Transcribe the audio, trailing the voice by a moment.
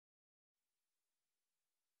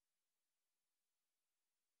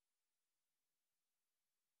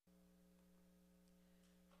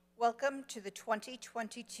Welcome to the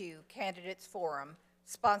 2022 Candidates Forum,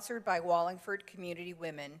 sponsored by Wallingford Community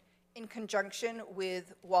Women in conjunction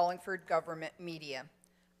with Wallingford Government Media.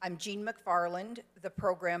 I'm Jean McFarland, the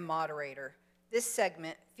program moderator. This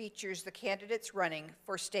segment features the candidates running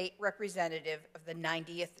for state representative of the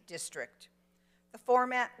 90th District. The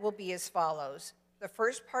format will be as follows. The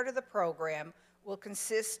first part of the program will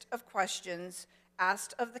consist of questions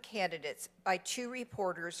asked of the candidates by two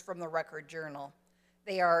reporters from the Record Journal.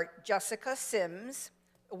 They are Jessica Sims,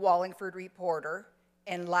 a Wallingford reporter,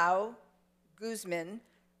 and Lau Guzman,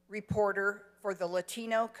 reporter for the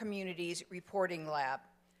Latino Communities Reporting Lab.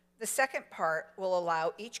 The second part will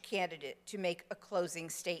allow each candidate to make a closing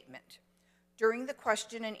statement. During the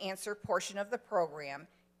question and answer portion of the program,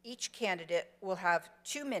 each candidate will have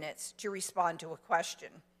 2 minutes to respond to a question.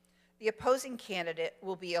 The opposing candidate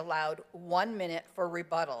will be allowed 1 minute for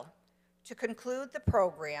rebuttal. To conclude the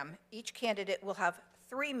program, each candidate will have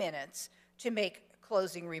 3 minutes to make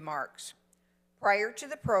closing remarks. Prior to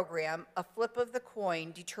the program, a flip of the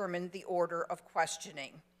coin determined the order of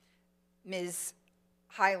questioning. Ms.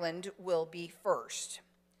 Hyland will be first.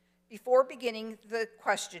 Before beginning the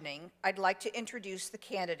questioning, I'd like to introduce the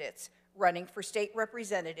candidates running for state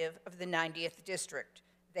representative of the 90th District.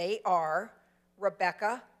 They are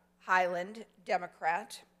Rebecca Hyland,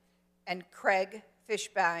 Democrat, and Craig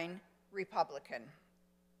Fishbein, Republican.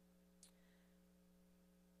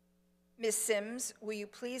 Ms. Sims, will you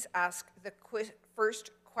please ask the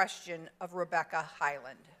first question of Rebecca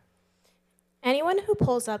Hyland? Anyone who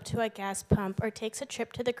pulls up to a gas pump or takes a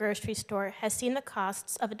trip to the grocery store has seen the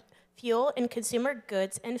costs of fuel and consumer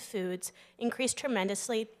goods and foods increase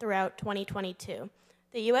tremendously throughout 2022.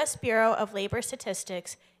 The U.S. Bureau of Labor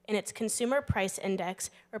Statistics, in its Consumer Price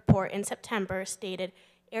Index report in September, stated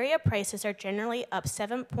area prices are generally up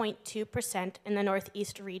 7.2% in the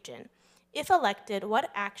Northeast region. If elected, what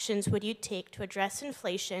actions would you take to address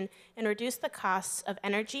inflation and reduce the costs of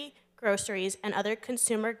energy, groceries, and other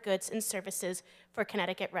consumer goods and services for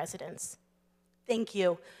Connecticut residents? Thank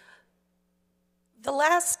you. The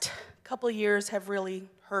last couple of years have really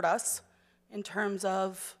hurt us in terms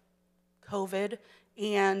of COVID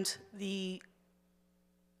and the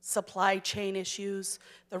supply chain issues,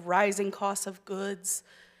 the rising cost of goods,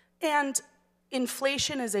 and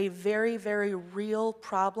inflation is a very, very real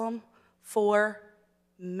problem for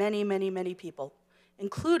many, many, many people,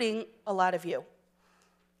 including a lot of you.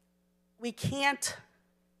 We can't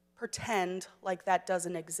pretend like that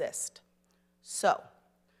doesn't exist. So,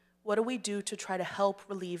 what do we do to try to help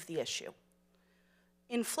relieve the issue?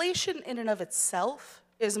 Inflation in and of itself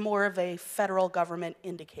is more of a federal government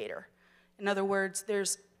indicator. In other words,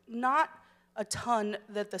 there's not a ton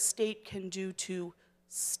that the state can do to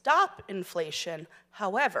stop inflation.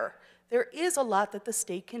 However, there is a lot that the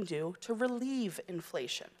state can do to relieve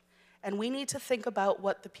inflation. And we need to think about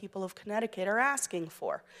what the people of Connecticut are asking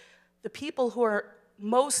for. The people who are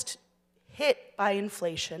most hit by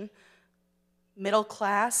inflation, middle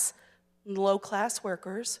class, lower class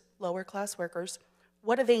workers,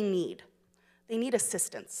 what do they need? They need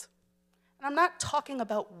assistance. And I'm not talking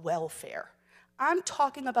about welfare. I'm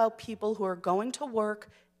talking about people who are going to work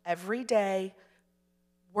every day,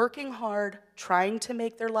 working hard, trying to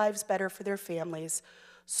make their lives better for their families.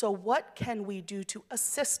 So what can we do to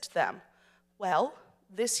assist them? Well,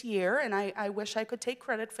 this year, and I wish I could take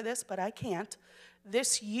credit for this, but I can't.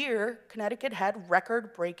 This year, Connecticut had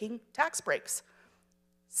record-breaking tax breaks,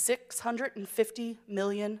 $650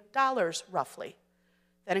 million roughly.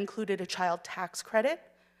 That included a child tax credit,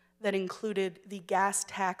 that included the gas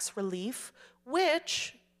tax relief,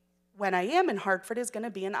 which, when I am in Hartford, is going to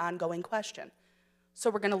be an ongoing question. So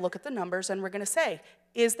we're going to look at the numbers and we're going to say,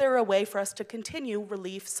 is there a way for us to continue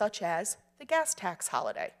relief such as the gas tax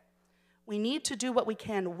holiday? We need to do what we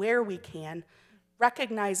can where we can,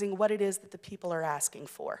 recognizing what it is that the people are asking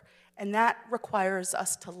for. And that requires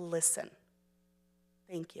us to listen.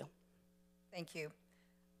 Thank you. Thank you.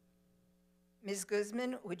 Ms.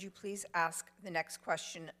 Guzman, would you please ask the next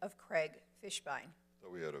question of Craig Fishbein?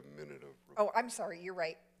 Thought we had a minute of... Oh, I'm sorry, you're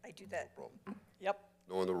right. I do that. No problem. Yep.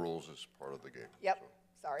 Knowing the rules is part of the game. Yep,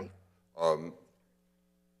 so. Sorry.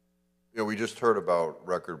 We just heard about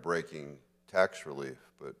record-breaking tax relief,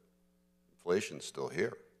 but inflation's still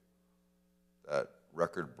here. That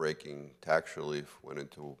record-breaking tax relief went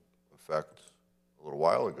into effect a little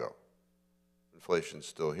while ago. Inflation's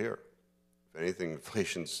still here. If anything,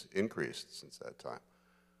 inflation's increased since that time.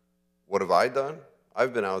 What have I done?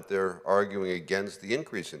 I've been out there arguing against the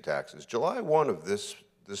increase in taxes. July 1 of this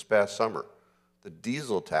past summer, the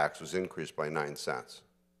diesel tax was increased by 9 cents.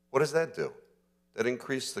 What does that do? That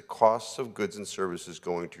increased the costs of goods and services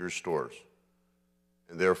going to your stores.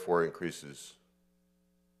 and therefore increases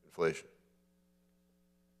inflation.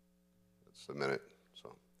 That's a minute,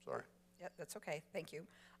 so sorry. Yeah, that's okay, thank you.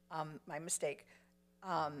 My mistake.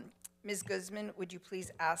 Ms. Guzman, would you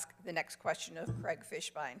please ask the next question of Craig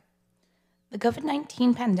Fishbein? The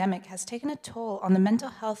COVID-19 pandemic has taken a toll on the mental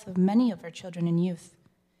health of many of our children and youth.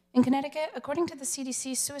 In Connecticut, according to the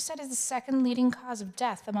CDC, suicide is the second leading cause of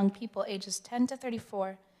death among people ages 10 to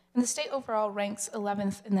 34, and the state overall ranks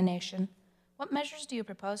 11th in the nation. What measures do you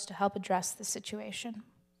propose to help address this situation?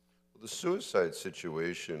 The suicide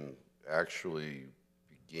situation actually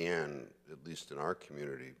began, at least in our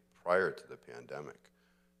community, prior to the pandemic.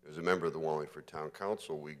 As a member of the Wallingford Town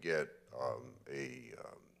Council, we get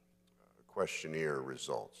questionnaire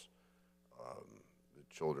results.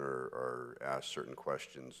 The children are asked certain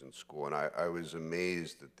questions in school, and I was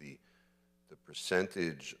amazed at the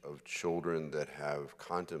percentage of children that have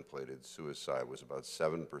contemplated suicide was about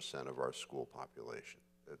 7% of our school population.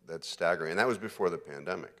 That's staggering, and that was before the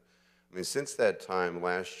pandemic. I mean, since that time,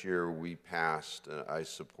 last year we passed, I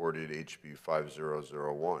supported HB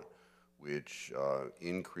 5001, which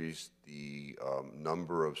increased the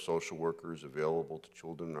number of social workers available to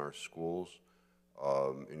children in our schools,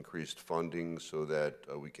 increased funding so that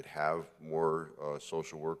we could have more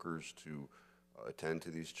social workers to attend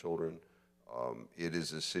to these children. It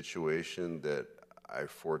is a situation that I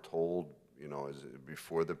foretold,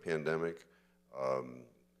 before the pandemic.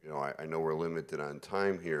 I know we're limited on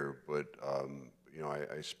time here, but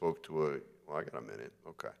I spoke to I got a minute,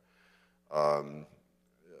 okay.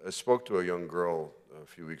 I spoke to a young girl a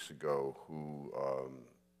few weeks ago who,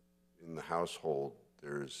 in the household,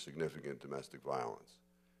 there's significant domestic violence.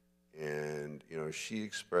 And, she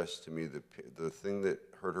expressed to me the thing that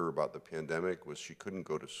hurt her about the pandemic was she couldn't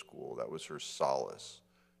go to school. That was her solace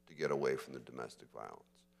to get away from the domestic violence.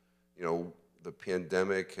 The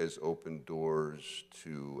pandemic has opened doors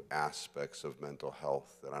to aspects of mental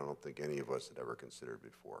health that I don't think any of us had ever considered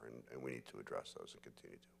before, and we need to address those and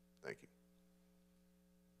continue to. Thank you.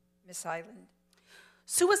 Ms. Hyland?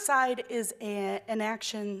 Suicide is an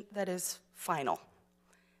action that is final.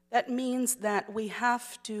 That means that we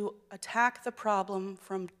have to attack the problem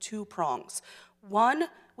from two prongs. One,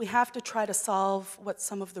 we have to try to solve what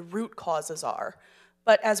some of the root causes are.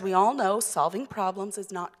 But as we all know, solving problems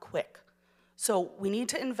is not quick. So we need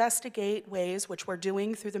to investigate ways, which we're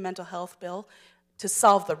doing through the mental health bill, to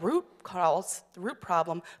solve the root cause, the root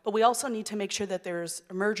problem, but we also need to make sure that there's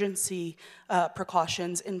emergency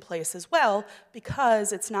precautions in place as well,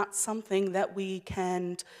 because it's not something that we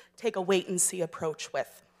can take a wait-and-see approach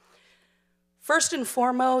with. First and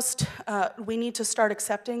foremost, we need to start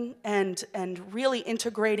accepting and really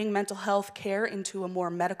integrating mental health care into a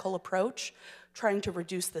more medical approach, trying to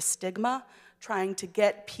reduce the stigma, trying to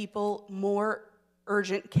get people more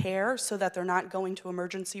urgent care so that they're not going to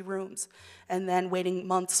emergency rooms and then waiting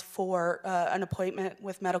months for an appointment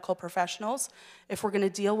with medical professionals. If we're going to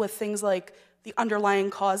deal with things like the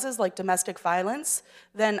underlying causes like domestic violence,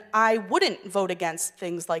 then I wouldn't vote against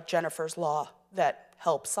things like Jennifer's Law that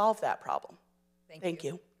help solve that problem. Thank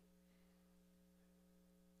you.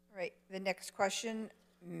 All right, the next question,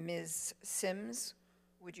 Ms. Sims,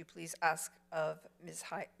 would you please ask of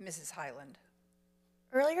Mrs. Hyland?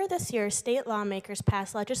 Earlier this year, state lawmakers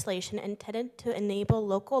passed legislation intended to enable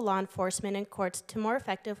local law enforcement and courts to more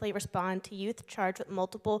effectively respond to youth charged with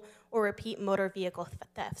multiple or repeat motor vehicle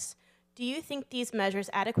thefts. Do you think these measures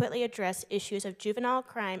adequately address issues of juvenile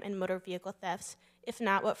crime and motor vehicle thefts? If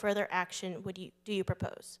not, what further action do you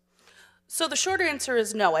propose? So the short answer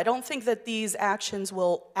is no. I don't think that these actions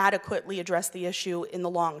will adequately address the issue in the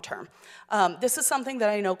long term. This is something that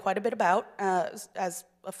I know quite a bit about as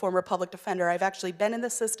a former public defender. I've actually been in the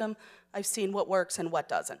system. I've seen what works and what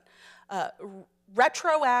doesn't.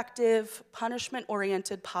 Retroactive,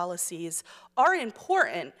 punishment-oriented policies are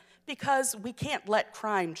important because we can't let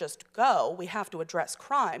crime just go. We have to address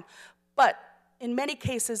crime. But in many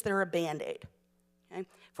cases, they're a Band-Aid. Okay?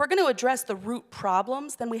 If we're going to address the root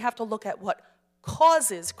problems, then we have to look at what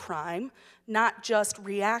causes crime, not just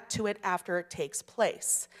react to it after it takes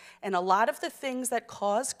place. And a lot of the things that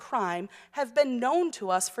cause crime have been known to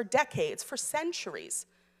us for decades, for centuries.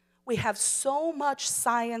 We have so much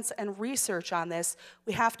science and research on this,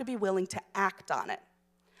 we have to be willing to act on it.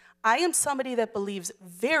 I am somebody that believes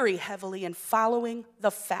very heavily in following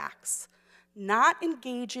the facts, not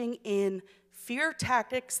engaging in fear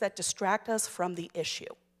tactics that distract us from the issue.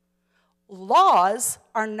 Laws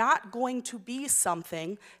are not going to be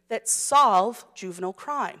something that solve juvenile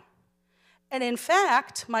crime. And in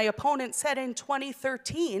fact, my opponent said in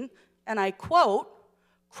 2013, and I quote,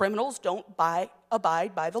 "Criminals don't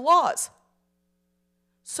abide by the laws."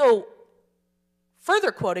 So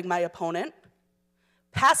Further quoting my opponent,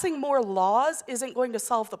 passing more laws isn't going to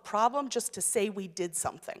solve the problem just to say we did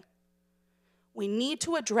something. We need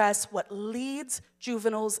to address what leads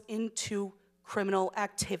juveniles into criminal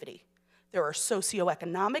activity. There are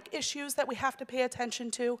socioeconomic issues that we have to pay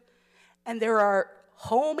attention to, and there are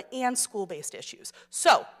home and school-based issues.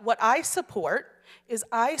 So what I support is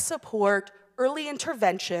early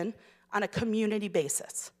intervention on a community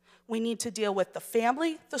basis. We need to deal with the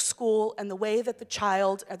family, the school, and the way that the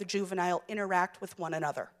child or the juvenile interact with one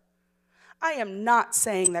another. I am not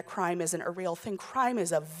saying that crime isn't a real thing. Crime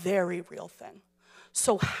is a very real thing.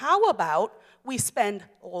 So how about we spend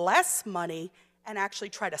less money and actually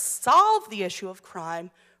try to solve the issue of crime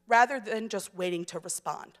rather than just waiting to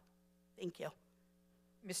respond? Thank you.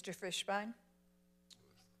 Mr. Fishbein?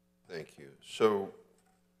 Thank you. So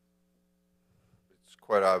it's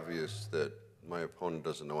quite obvious that my opponent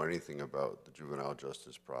doesn't know anything about the juvenile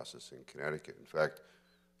justice process in Connecticut. In fact,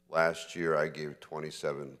 last year I gave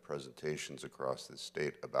 27 presentations across the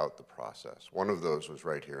state about the process. One of those was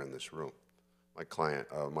right here in this room.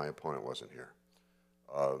 My opponent wasn't here.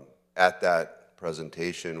 At that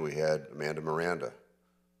presentation, we had Amanda Miranda,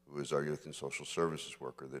 who is our youth and social services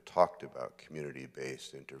worker, that talked about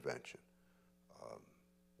community-based intervention.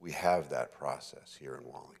 We have that process here in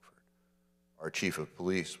Wallingford. Our chief of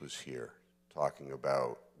police was here talking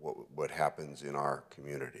about what happens in our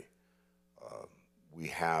community. We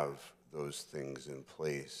have those things in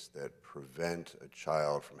place that prevent a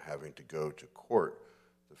child from having to go to court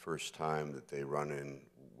the first time that they run in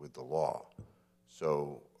with the law.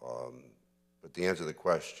 So, but the answer to the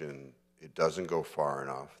question, it doesn't go far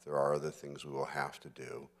enough. There are other things we will have to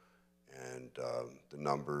do. And the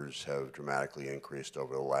numbers have dramatically increased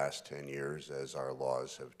over the last 10 years as our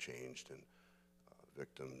laws have changed and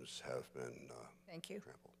victims have been Thank you.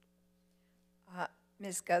 trampled.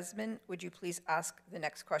 Ms. Guzman, would you please ask the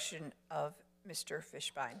next question of Mr.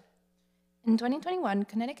 Fishbein? In 2021,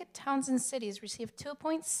 Connecticut towns and cities received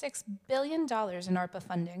 $2.6 billion in ARPA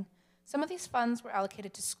funding. Some of these funds were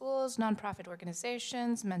allocated to schools, nonprofit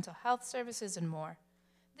organizations, mental health services, and more.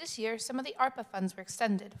 This year, some of the ARPA funds were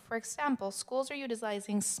extended. For example, schools are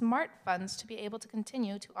utilizing SMART funds to be able to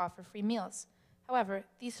continue to offer free meals. However,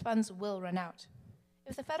 these funds will run out.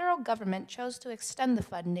 If the federal government chose to extend the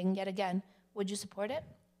funding yet again, would you support it?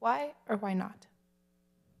 Why or why not?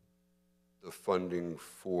 The funding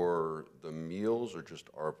for the meals or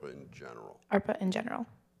just ARPA in general? ARPA in general.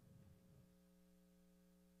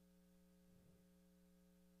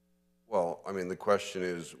 Well, I mean, the question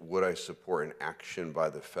is, would I support an action by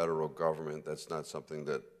the federal government? That's not something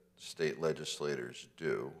that state legislators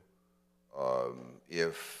do.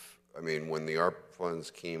 When the ARP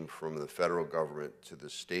funds came from the federal government to the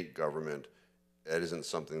state government, that isn't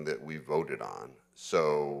something that we voted on.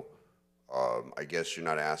 So I guess you're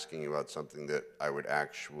not asking about something that I would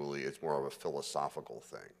actually, it's more of a philosophical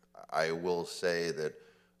thing. I will say that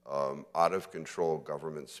out of control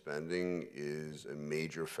government spending is a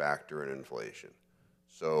major factor in inflation.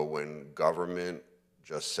 So when government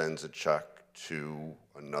just sends a check to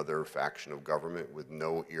another faction of government with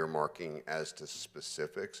no earmarking as to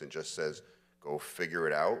specifics and just says, go figure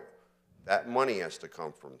it out, that money has to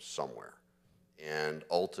come from somewhere. And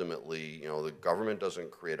ultimately, the government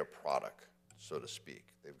doesn't create a product, so to speak.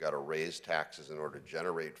 They've got to raise taxes in order to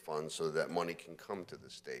generate funds so that money can come to the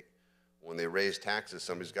state. When they raise taxes,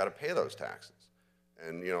 somebody's got to pay those taxes.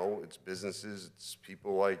 And, it's businesses, it's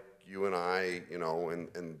people like you and I,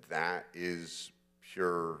 and that is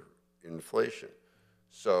pure inflation.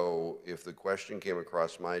 So if the question came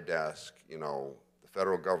across my desk, the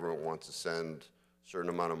federal government wants to send a certain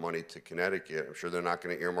amount of money to Connecticut, I'm sure they're not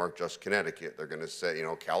going to earmark just Connecticut. They're going to say,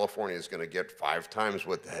 California is going to get 5 times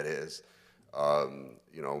what that is.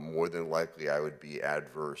 More than likely I would be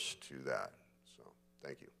adverse to that. So,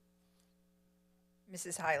 thank you.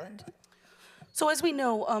 Mrs. Hyland? So as we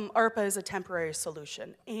know, ARPA is a temporary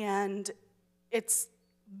solution, and it's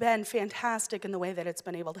been fantastic in the way that it's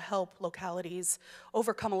been able to help localities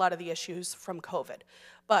overcome a lot of the issues from COVID.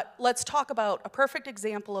 But let's talk about a perfect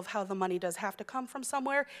example of how the money does have to come from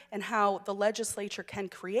somewhere and how the legislature can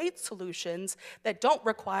create solutions that don't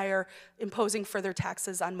require imposing further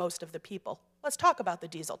taxes on most of the people. Let's talk about the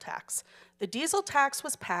diesel tax. The diesel tax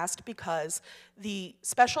was passed because the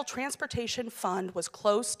Special Transportation Fund was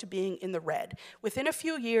close to being in the red. Within a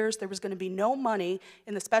few years, there was going to be no money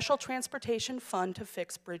in the Special Transportation Fund to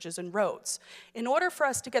fix bridges and roads. In order for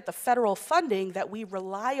us to get the federal funding that we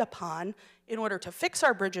rely upon in order to fix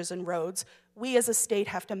our bridges and roads, we as a state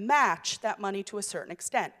have to match that money to a certain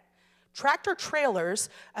extent. Tractor trailers,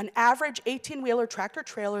 an average 18-wheeler tractor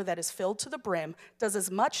trailer that is filled to the brim, does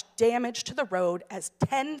as much damage to the road as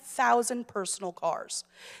 10,000 personal cars.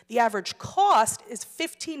 The average cost is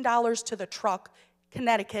 $15 to the truck,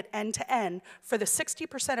 Connecticut, end to end, for the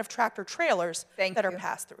 60% of tractor trailers that are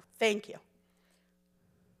passed through. Thank you.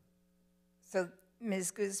 So,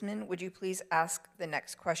 Ms. Guzman, would you please ask the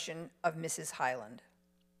next question of Mrs. Hyland?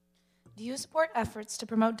 Do you support efforts to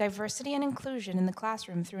promote diversity and inclusion in the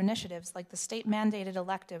classroom through initiatives like the state-mandated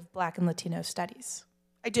elective Black and Latino Studies?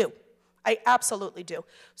 I do. I absolutely do.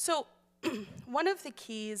 So one of the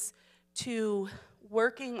keys to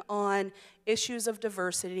working on issues of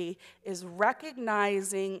diversity is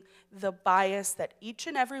recognizing the bias that each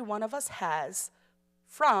and every one of us has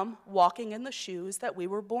from walking in the shoes that we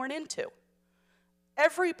were born into.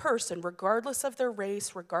 Every person, regardless of their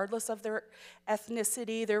race, regardless of their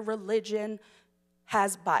ethnicity, their religion,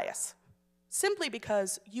 has bias. Simply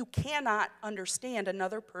because you cannot understand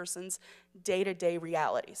another person's day-to-day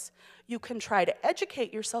realities. You can try to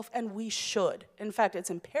educate yourself, and we should. In fact, it's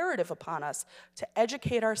imperative upon us to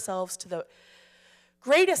educate ourselves to the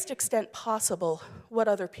greatest extent possible what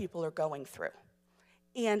other people are going through.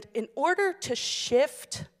 And in order to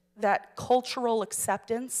shift that cultural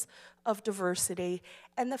acceptance of diversity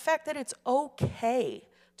and the fact that it's okay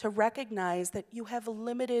to recognize that you have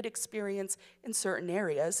limited experience in certain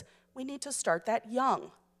areas, we need to start that young.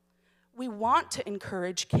 We want to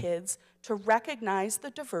encourage kids to recognize the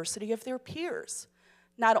diversity of their peers,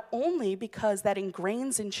 not only because that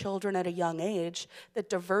ingrains in children at a young age that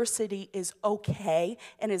diversity is okay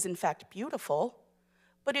and is in fact beautiful,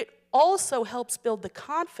 but it also helps build the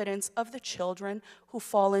confidence of the children who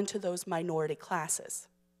fall into those minority classes.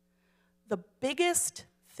 The biggest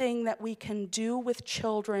thing that we can do with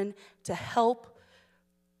children to help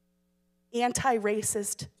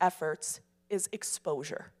anti-racist efforts is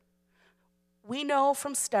exposure. We know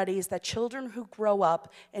from studies that children who grow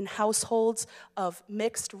up in households of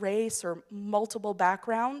mixed race or multiple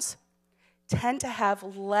backgrounds tend to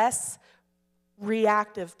have less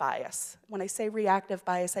reactive bias. When I say reactive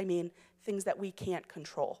bias, I mean things that we can't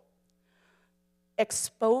control.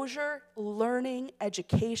 Exposure, learning,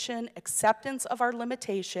 education, acceptance of our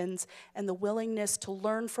limitations, and the willingness to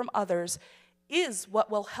learn from others is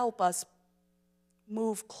what will help us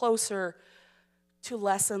move closer to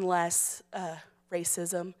less and less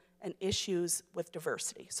racism and issues with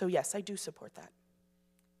diversity. So yes, I do support that.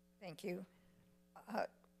 Thank you.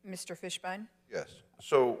 Mr. Fishbein? Yes.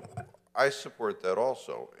 So I support that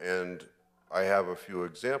also, and I have a few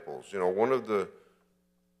examples. You know, one of the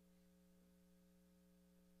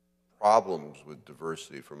problems with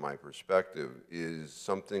diversity from my perspective is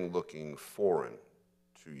something looking foreign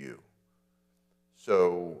to you.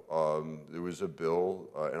 So there was a bill,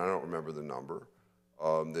 and I don't remember the number,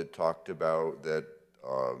 that talked about that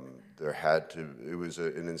it was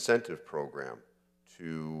an incentive program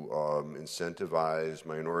to incentivize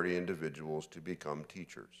minority individuals to become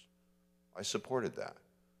teachers. I supported that.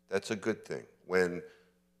 That's a good thing. When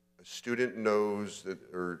a student knows that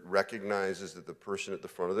or recognizes that the person at the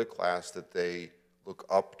front of the class that they look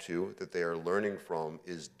up to, that they are learning from,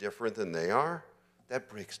 is different than they are, that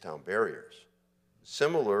breaks down barriers.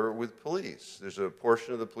 Similar with police. There's a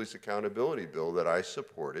portion of the police accountability bill that I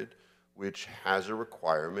supported which has a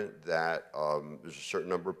requirement that there's a certain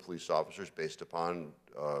number of police officers based upon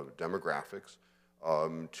demographics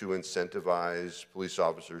to incentivize police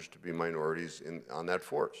officers to be minorities on that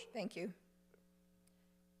force. Thank you.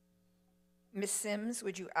 Ms. Sims,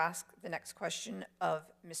 would you ask the next question of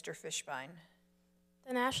Mr. Fishbein?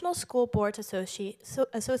 The National School Boards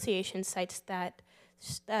Association cites that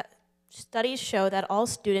studies show that all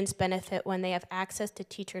students benefit when they have access to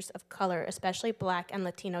teachers of color, especially Black and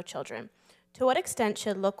Latino children. To what extent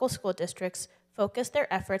should local school districts focus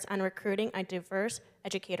their efforts on recruiting a diverse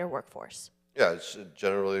educator workforce? Yeah, it's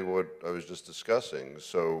generally what I was just discussing.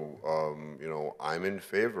 So, you know, I'm in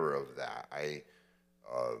favor of that.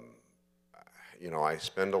 You know, I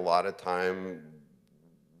spend a lot of time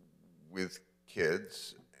with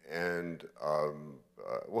kids, and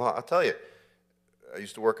well, I'll tell you, I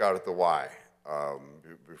used to work out at the Y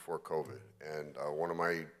before COVID, and one of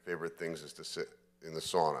my favorite things is to sit in the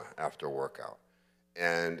sauna after a workout.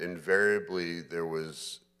 And invariably, there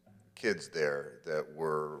was kids there that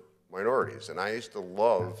were minorities, and I used to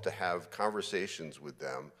love to have conversations with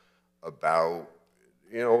them about,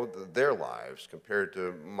 you know, their lives compared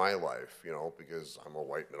to my life, you know, because I'm a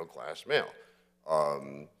white middle-class male.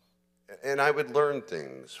 And I would learn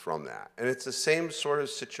things from that. And it's the same sort of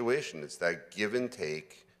situation. It's that give and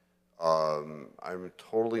take. I'm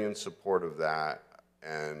totally in support of that.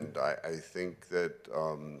 And I think that,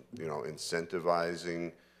 you know,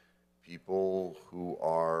 incentivizing people who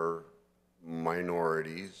are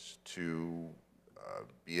minorities to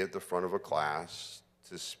be at the front of a class,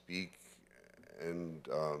 to speak and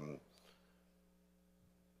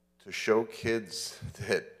to show kids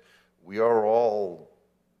that we are all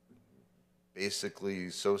basically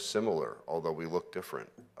so similar, although we look different.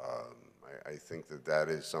 I think that that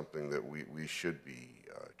is something that we should be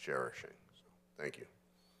cherishing. So, thank you.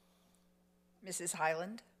 Mrs.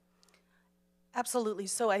 Hyland? Absolutely.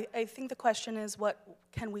 So I think the question is, what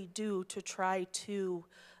can we do to try to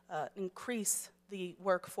increase the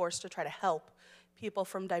workforce to try to help people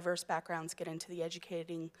from diverse backgrounds get into the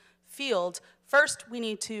educating field? First, we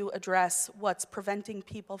need to address what's preventing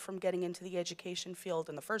people from getting into the education field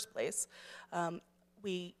in the first place.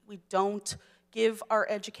 We don't give our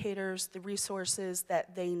educators the resources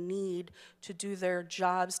that they need to do their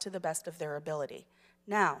jobs to the best of their ability.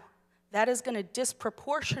 Now, that is going to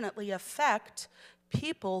disproportionately affect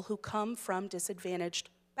people who come from disadvantaged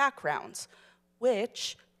backgrounds,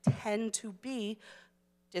 which tend to be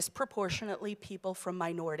disproportionately people from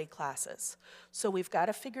minority classes. So we've got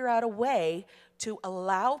to figure out a way to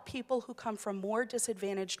allow people who come from more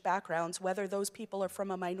disadvantaged backgrounds, whether those people are from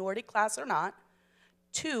a minority class or not,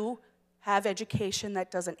 to have education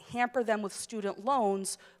that doesn't hamper them with student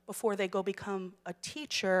loans before they go become a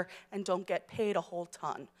teacher and don't get paid a whole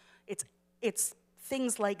ton. It's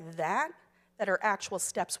things like that that are actual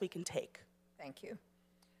steps we can take. Thank you.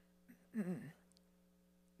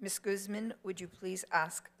 Ms. Guzman, would you please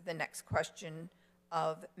ask the next question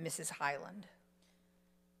of Mrs. Hyland?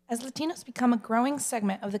 As Latinos become a growing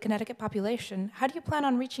segment of the Connecticut population, how do you plan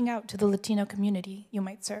on reaching out to the Latino community you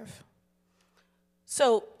might serve?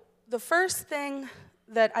 So the first thing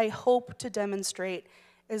that I hope to demonstrate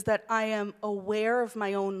is that I am aware of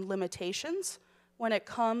my own limitations when it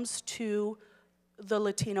comes to the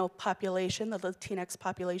Latino population, the Latinx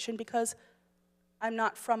population, because I'm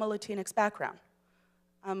not from a Latinx background.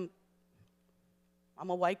 I'm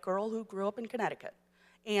a white girl who grew up in Connecticut,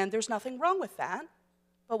 and there's nothing wrong with that,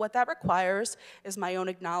 but what that requires is my own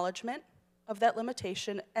acknowledgement of that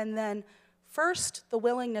limitation, and then first, the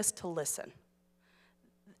willingness to listen.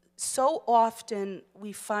 So often,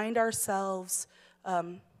 we find ourselves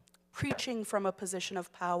preaching from a position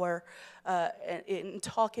of power in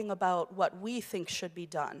talking about what we think should be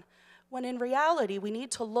done, when in reality, we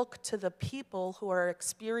need to look to the people who are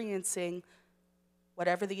experiencing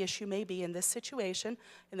whatever the issue may be in this situation.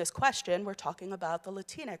 In this question, we're talking about the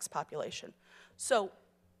Latinx population. So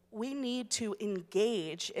we need to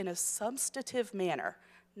engage in a substantive manner,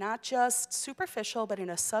 not just superficial, but in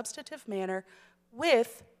a substantive manner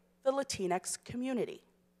with the Latinx community.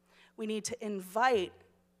 We need to invite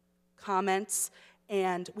comments,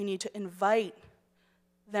 and we need to invite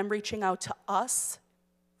them reaching out to us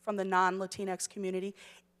from the non-Latinx community,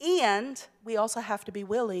 and we also have to be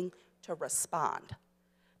willing to respond,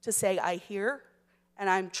 to say, I hear, and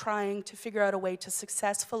I'm trying to figure out a way to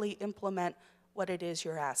successfully implement what it is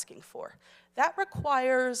you're asking for. That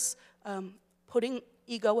requires putting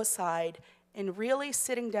ego aside and really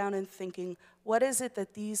sitting down and thinking, what is it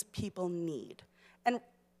that these people need? And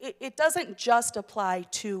it doesn't just apply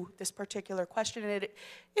to this particular question, it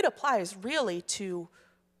applies really to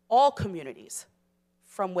all communities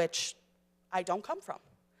from which I don't come from.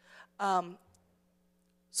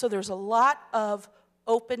 So there's a lot of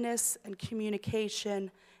openness and communication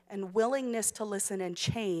and willingness to listen and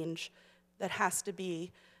change that has to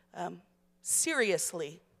be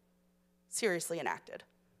seriously enacted.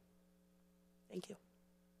 Thank you.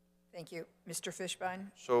 Thank you. Mr. Fishbein?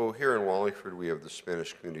 So here in Wallingford, we have the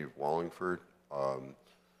Spanish community of Wallingford.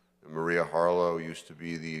 Maria Harlow used to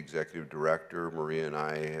be the executive director. Maria and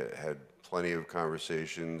I had plenty of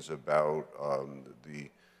conversations about the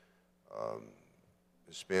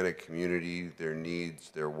Hispanic community, their needs,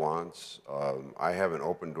 their wants. I have an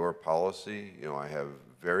open door policy. You know, I have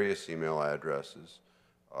various email addresses.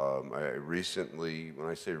 I recently, when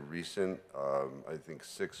I say recent, I think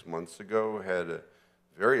 6 months ago, had a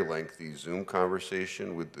very lengthy Zoom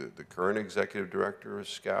conversation with the current executive director of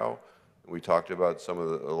SCOW. We talked about a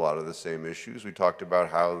lot of the same issues. We talked about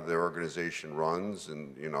how their organization runs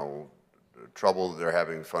and, you know, the trouble that they're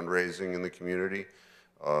having fundraising in the community,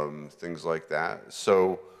 things like that.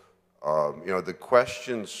 So, you know, the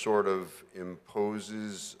question sort of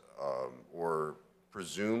imposes or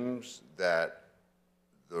presumes that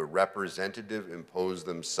the representative impose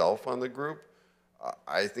themselves on the group.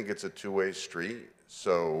 I think it's a two-way street.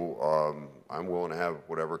 So I'm willing to have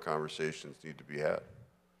whatever conversations need to be had.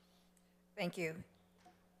 Thank you.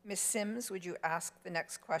 Ms. Sims, would you ask the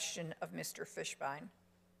next question of Mr. Fishbein?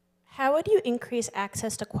 How would you increase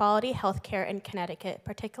access to quality health care in Connecticut,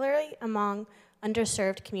 particularly among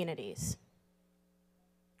underserved communities?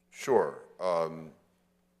 Sure.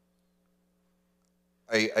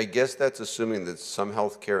 I guess that's assuming that some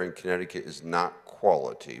health care in Connecticut is not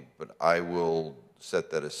quality, but I will set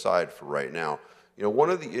that aside for right now. You know, one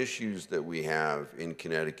of the issues that we have in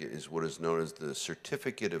Connecticut is what is known as the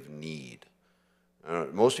Certificate of Need.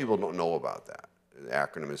 Most people don't know about that. The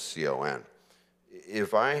acronym is CON.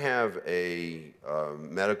 If I have a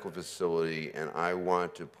medical facility and I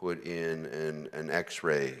want to put in an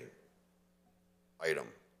X-ray item,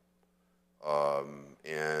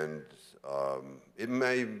 it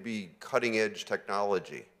may be cutting-edge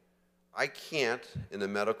technology, I can't, in the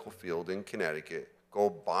medical field in Connecticut, go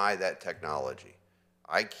buy that technology.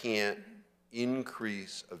 I can't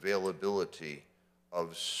increase availability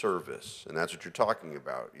of service, and that's what you're talking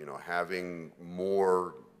about, you know, having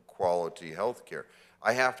more quality health care.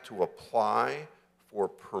 I have to apply for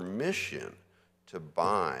permission to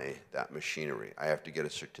buy that machinery. I have to get a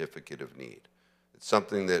certificate of need. It's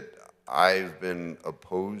something that I've been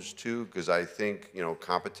opposed to because I think, you know,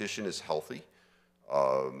 competition is healthy.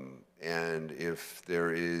 And if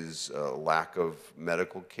there is a lack of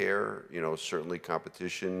medical care, you know, certainly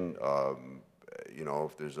competition, you know,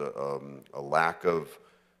 if there's a lack of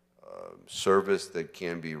service that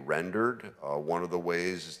can be rendered, one of the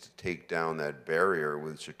ways is to take down that barrier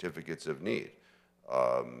with certificates of need.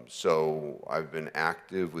 So I've been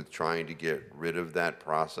active with trying to get rid of that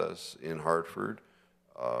process in Hartford,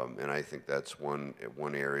 and I think that's one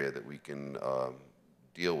area that we can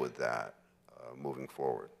deal with that moving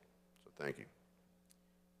forward. So thank you.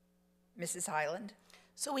 Mrs. Hyland?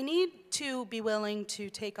 So we need to be willing to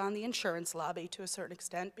take on the insurance lobby to a certain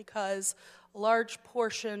extent because a large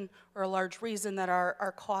portion or a large reason that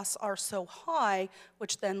our costs are so high,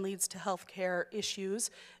 which then leads to healthcare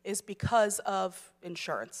issues, is because of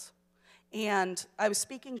insurance. And I was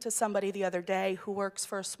speaking to somebody the other day who works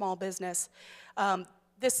for a small business.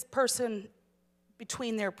 This person,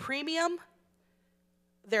 between their premium,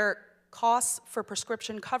 their costs for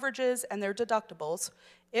prescription coverages, and their deductibles,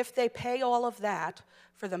 if they pay all of that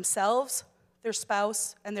for themselves, their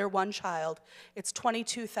spouse, and their one child, it's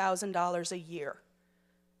 $22,000 a year.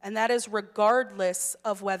 And that is regardless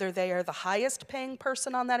of whether they are the highest paying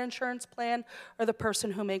person on that insurance plan or the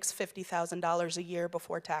person who makes $50,000 a year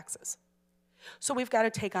before taxes. So we've got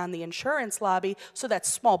to take on the insurance lobby so that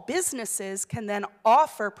small businesses can then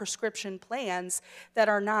offer prescription plans that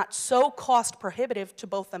are not so cost prohibitive to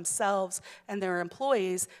both themselves and their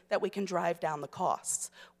employees that we can drive down the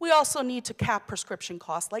costs. We also need to cap prescription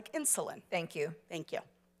costs like insulin. Thank you. Thank you.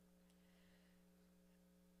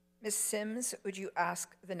 Ms. Sims, would you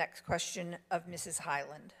ask the next question of Mrs.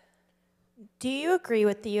 Hyland? Do you agree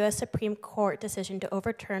with the U.S. Supreme Court decision to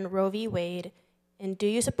overturn Roe v. Wade? And do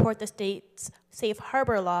you support the state's safe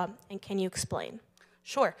harbor law, and can you explain?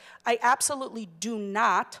 Sure. I absolutely do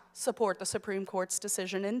not support the Supreme Court's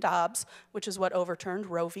decision in Dobbs, which is what overturned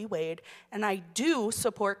Roe v. Wade, and I do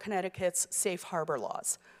support Connecticut's safe harbor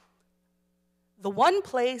laws. The one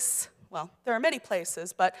place, well, there are many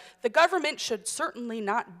places, but the government should certainly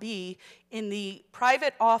not be in the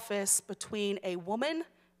private office between a woman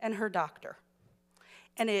and her doctor.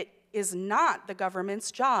 And it is not the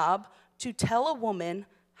government's job to tell a woman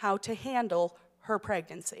how to handle her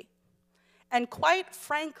pregnancy. And quite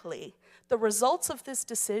frankly, the results of this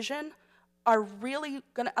decision are really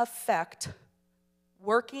going to affect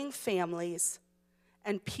working families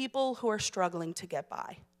and people who are struggling to get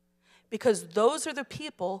by. Because those are the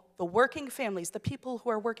people, the working families, the people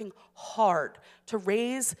who are working hard to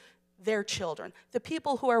raise their children, the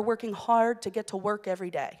people who are working hard to get to work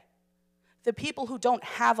every day, the people who don't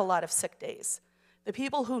have a lot of sick days, the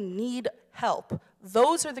people who need help.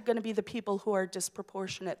 Those are going to be the people who are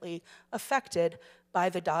disproportionately affected by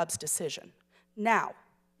the Dobbs decision. Now,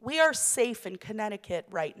 we are safe in Connecticut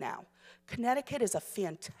right now. Connecticut is a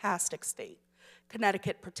fantastic state.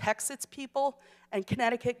 Connecticut protects its people, and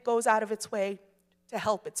Connecticut goes out of its way to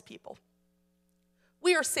help its people.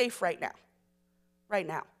 We are safe right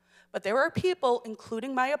now. But there are people,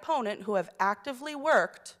 including my opponent, who have actively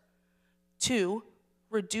worked to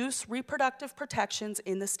reduce reproductive protections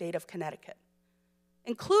in the state of Connecticut,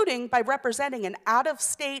 including by representing an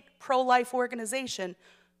out-of-state pro-life organization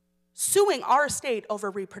suing our state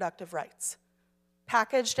over reproductive rights,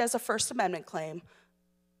 packaged as a First Amendment claim,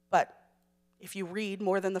 but if you read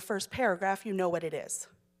more than the first paragraph, you know what it is.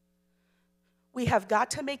 We have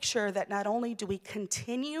got to make sure that not only do we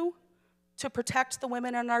continue to protect the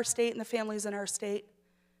women in our state and the families in our state,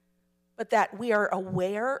 but that we are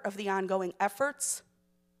aware of the ongoing efforts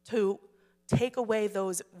to take away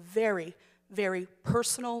those very, very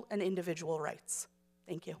personal and individual rights.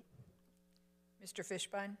 Thank you. Mr.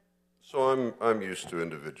 Fishbein? So I'm used to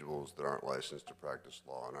individuals that aren't licensed to practice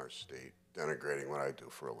law in our state denigrating what I do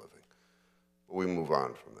for a living. But we move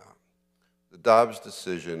on from that. The Dobbs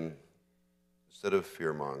decision, instead of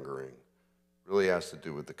fear-mongering, really has to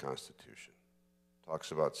do with the Constitution. It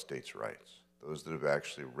talks about states' rights. Those that have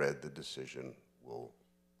actually read the decision will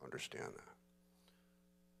understand that.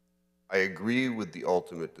 I agree with the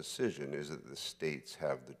ultimate decision is that the states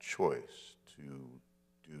have the choice to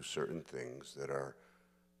do certain things that are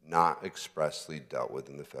not expressly dealt with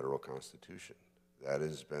in the federal Constitution. That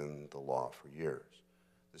has been the law for years.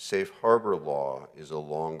 The safe harbor law is a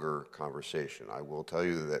longer conversation. I will tell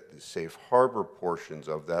you that the safe harbor portions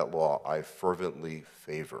of that law I fervently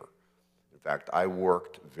favor. In fact, I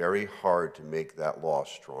worked very hard to make that law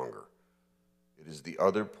stronger. It is the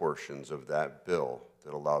other portions of that bill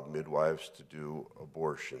that allowed midwives to do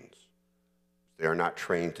abortions they are not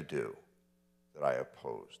trained to do that I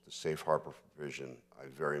opposed. The safe harbor provision I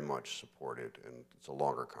very much supported, and it's a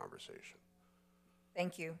longer conversation.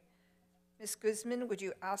 Thank you. Ms. Guzman, would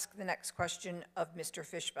you ask the next question of Mr.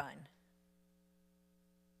 Fishbein?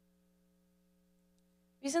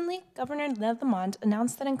 Recently, Governor Ned Lamont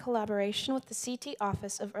announced that in collaboration with the CT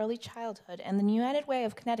Office of Early Childhood and the United Way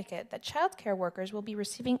of Connecticut, that child care workers will be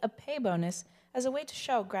receiving a pay bonus as a way to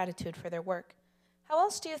show gratitude for their work. How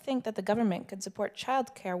else do you think that the government could support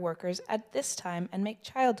child care workers at this time and make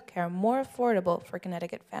child care more affordable for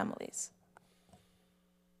Connecticut families?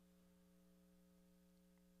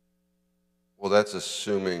 Well, that's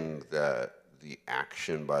assuming that the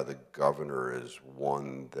action by the governor is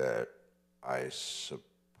one that I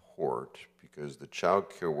support, because the child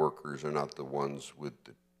care workers are not the ones with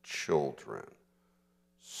the children.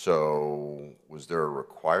 So was there a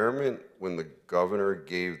requirement when the governor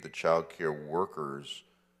gave the child care workers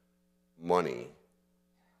money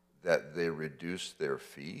that they reduced their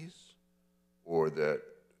fees? Or that,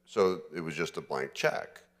 so it was just a blank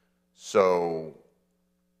check. So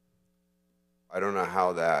I don't know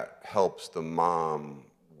how that helps the mom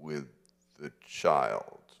with the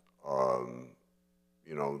child.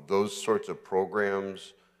 You know, those sorts of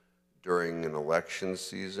programs during an election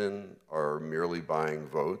season are merely buying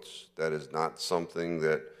votes. That is not something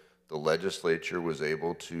that the legislature was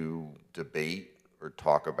able to debate or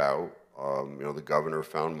talk about. You know, the governor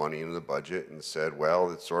found money in the budget and said,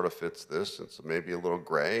 well, it sort of fits this. It's maybe a little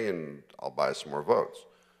gray, and I'll buy some more votes.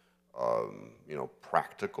 You know,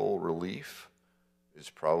 practical relief is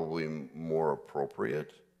probably more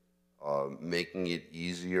appropriate. Making it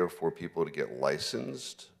easier for people to get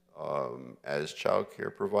licensed as child care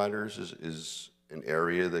providers is an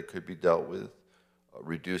area that could be dealt with.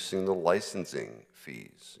 Reducing the licensing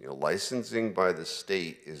fees. You know, licensing by the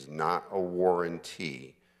state is not a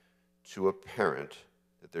warranty to a parent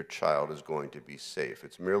that their child is going to be safe.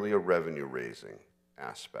 It's merely a revenue-raising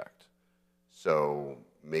aspect. So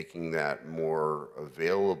making that more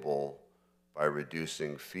available by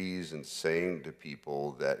reducing fees and saying to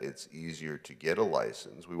people that it's easier to get a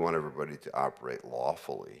license, we want everybody to operate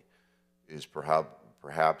lawfully, is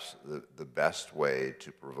perhaps the best way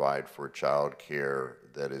to provide for child care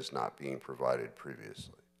that is not being provided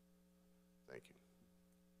previously. Thank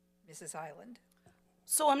you. Mrs. Hyland?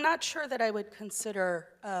 So I'm not sure that I would consider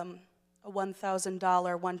a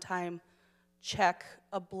 $1,000 one-time check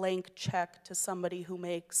a blank check to somebody who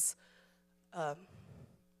makes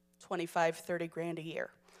 25, 30 grand a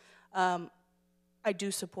year. I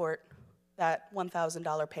do support that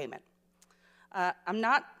 $1,000 payment. I'm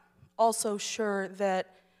not also sure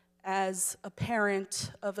that as a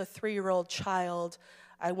parent of a 3-year-old child,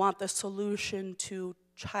 I want the solution to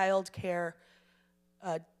child care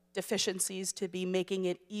deficiencies to be making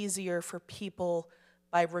it easier for people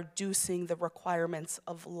by reducing the requirements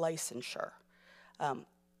of licensure.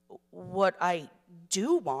 What I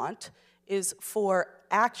do want is for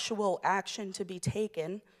actual action to be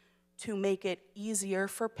taken to make it easier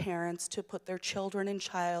for parents to put their children in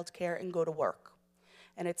child care and go to work.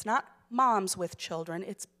 And it's not moms with children,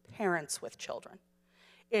 it's parents with children.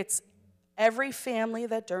 It's every family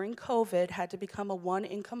that during COVID had to become a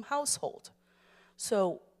one-income household.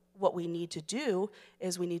 So what we need to do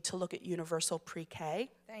is we need to look at universal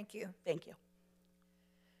pre-K. Thank you. Thank you.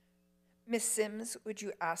 Ms. Sims, would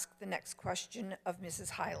you ask the next question of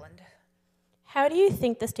Mrs. Hyland? How do you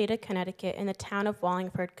think the state of Connecticut and the town of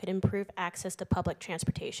Wallingford could improve access to public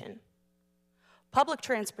transportation? Public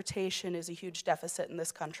transportation is a huge deficit in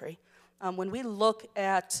this country. When we look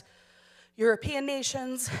at European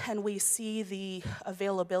nations, and we see the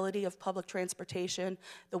availability of public transportation,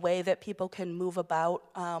 the way that people can move about.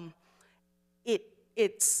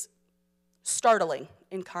 It's startling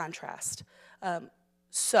in contrast.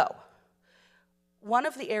 So, one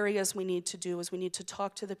of the areas we need to do is we need to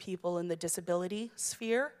talk to the people in the disability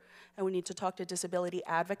sphere, and we need to talk to disability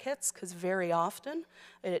advocates, because very often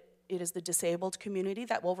it is the disabled community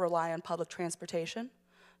that will rely on public transportation.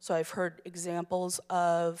 So I've heard examples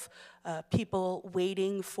of people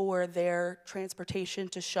waiting for their transportation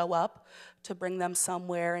to show up to bring them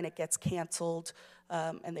somewhere, and it gets canceled,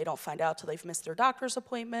 and they don't find out till they've missed their doctor's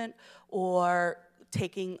appointment, or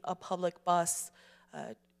taking a public bus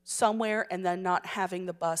somewhere and then not having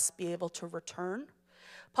the bus be able to return.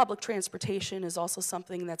 Public transportation is also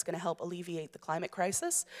something that's going to help alleviate the climate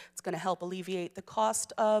crisis. It's going to help alleviate the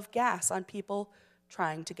cost of gas on people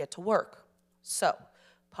trying to get to work. So,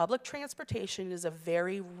 public transportation is a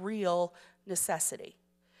very real necessity.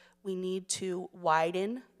 We need to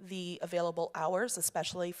widen the available hours,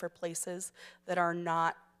 especially for places that are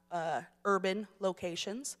not urban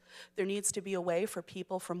locations. There needs to be a way for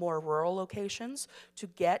people from more rural locations to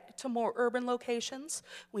get to more urban locations.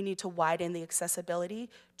 We need to widen the accessibility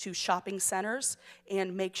to shopping centers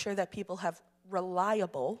and make sure that people have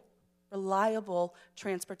reliable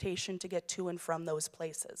transportation to get to and from those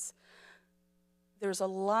places. There's a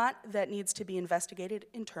lot that needs to be investigated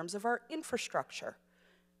in terms of our infrastructure.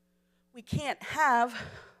 We can't have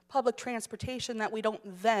public transportation that we don't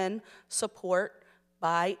then support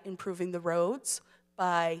by improving the roads,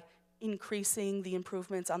 by increasing the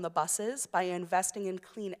improvements on the buses, by investing in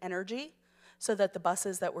clean energy so that the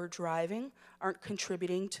buses that we're driving aren't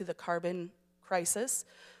contributing to the carbon crisis.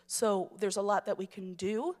 So there's a lot that we can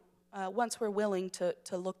do once we're willing to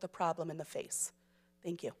look the problem in the face.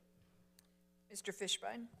 Thank you. Mr.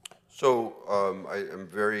 Fishbein? So I am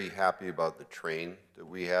very happy about the train that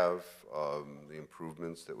we have, the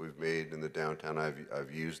improvements that we've made in the downtown.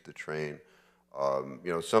 I've used the train. You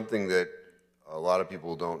know, something that a lot of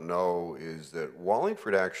people don't know is that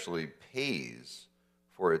Wallingford actually pays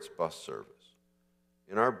for its bus service.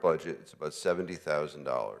 In our budget, it's about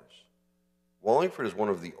 $70,000. Wallingford is one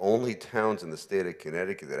of the only towns in the state of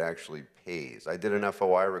Connecticut that actually pays. I did an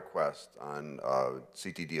FOI request on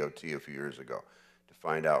CTDOT a few years ago to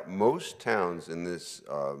find out most towns in this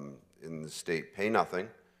in the state pay nothing.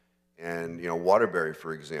 And, you know, Waterbury,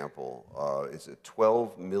 for example, is a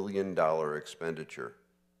 $12 million expenditure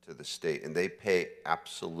to the state, and they pay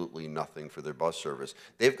absolutely nothing for their bus service.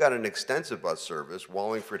 They've got an extensive bus service.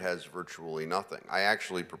 Wallingford has virtually nothing. I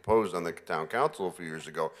actually proposed on the town council a few years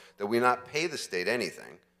ago that we not pay the state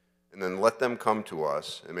anything, and then let them come to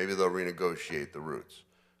us, and maybe they'll renegotiate the routes.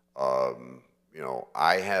 You know,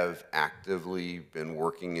 I have actively been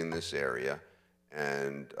working in this area,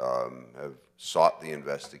 and have sought the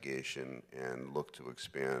investigation and look to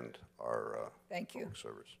expand our Thank you. public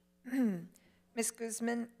service. Ms.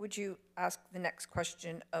 Guzman, would you ask the next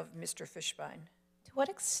question of Mr. Fishbein? To what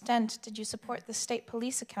extent did you support the state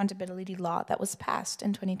police accountability law that was passed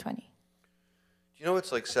in 2020? You know,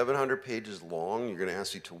 it's like 700 pages long. You're going to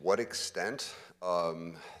ask me to what extent?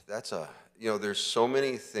 You know, there's so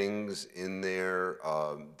many things in there.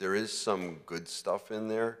 There is some good stuff in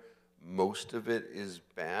there. Most of it is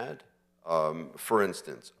bad. For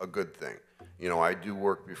instance, a good thing. You know, I do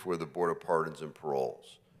work before the Board of Pardons and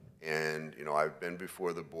Paroles. And, you know, I've been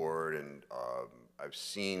before the board, and I've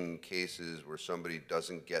seen cases where somebody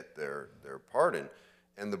doesn't get their pardon,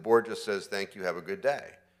 and the board just says, thank you, have a good day.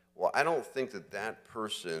 Well, I don't think that that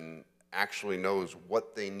person actually knows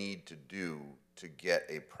what they need to do to get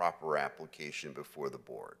a proper application before the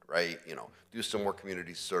board, right? You know, do some more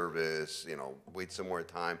community service, you know, wait some more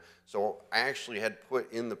time. So I actually had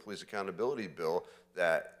put in the police accountability bill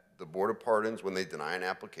that the Board of Pardons, when they deny an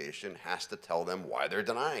application, has to tell them why they're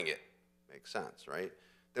denying it. Makes sense, right?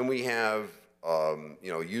 Then we have,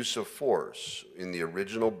 you know, use of force. In the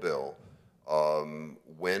original bill,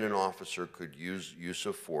 when an officer could use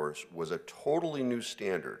of force was a totally new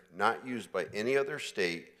standard, not used by any other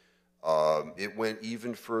state. It went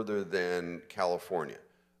even further than California.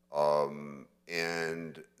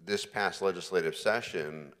 And this past legislative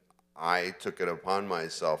session, I took it upon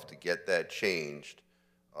myself to get that changed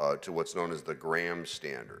to what's known as the Graham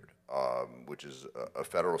standard, which is a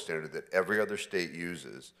federal standard that every other state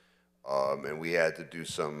uses. And we had to do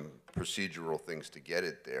some procedural things to get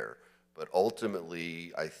it there. But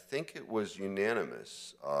ultimately, I think it was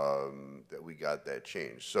unanimous that we got that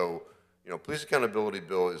changed. So, you know, police accountability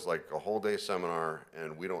bill is like a whole day seminar,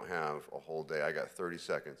 and we don't have a whole day. I got 30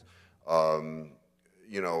 seconds.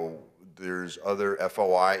 you know, there's other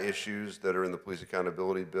FOI issues that are in the police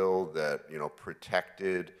accountability bill that, you know,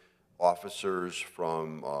 protected officers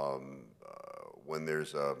from when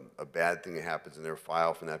there's a bad thing that happens in their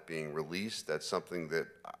file from that being released. That's something that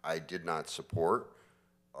I did not support.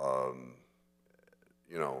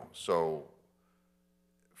 You know, so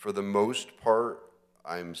for the most part,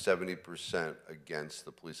 I'm 70% against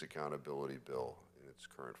the police accountability bill in its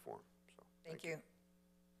current form. So, Thank you.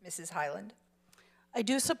 Mrs. Hyland? I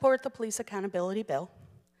do support the police accountability bill,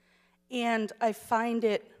 and I find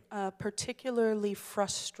it particularly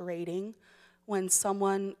frustrating when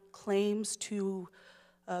someone claims to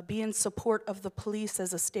be in support of the police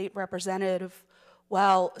as a state representative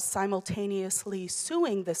while simultaneously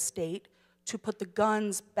suing the state to put the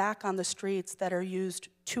guns back on the streets that are used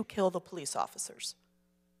to kill the police officers.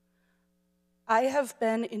 I have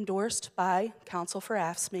been endorsed by Council for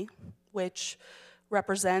AFSCME, which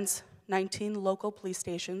represents 19 local police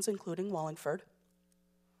stations, including Wallingford.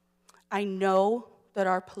 I know that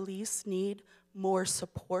our police need more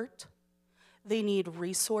support. They need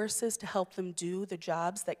resources to help them do the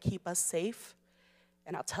jobs that keep us safe.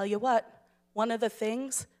 And I'll tell you what, one of the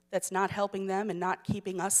things that's not helping them and not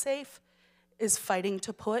keeping us safe is fighting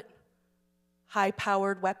to put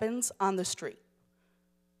high-powered weapons on the street.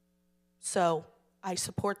 So I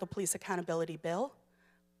support the police accountability bill,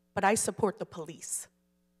 but I support the police.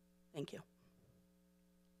 Thank you.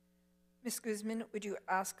 Ms. Guzman, would you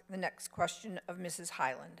ask the next question of Mrs.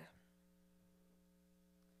 Hyland?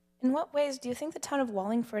 In what ways do you think the town of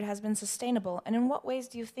Wallingford has been sustainable, and in what ways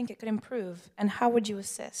do you think it could improve, and how would you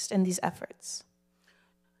assist in these efforts?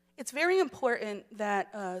 It's very important that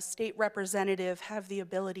a state representative have the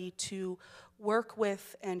ability to work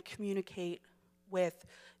with and communicate with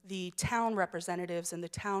the town representatives and the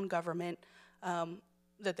town government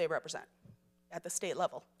that they represent at the state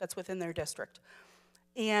level. That's within their district.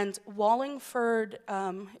 And Wallingford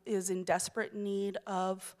is in desperate need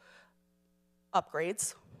of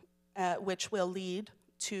upgrades, which will lead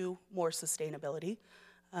to more sustainability.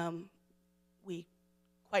 We,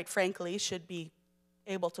 quite frankly, should be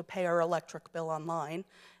able to pay our electric bill online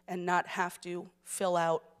and not have to fill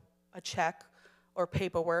out a check or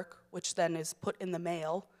paperwork, which then is put in the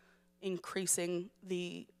mail, increasing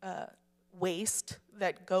the waste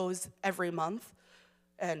that goes every month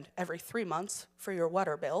and every 3 months for your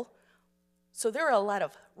water bill. So there are a lot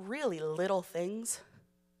of really little things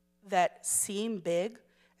that seem big,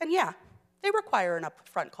 and yeah, they require an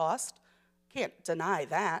upfront cost. Can't deny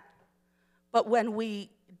that. But when we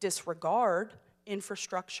disregard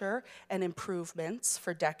infrastructure and improvements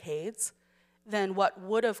for decades, then what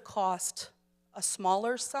would have cost a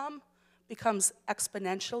smaller sum becomes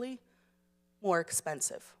exponentially more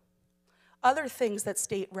expensive. Other things that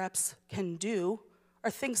state reps can do are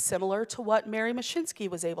things similar to what Mary Mashinsky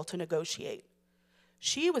was able to negotiate.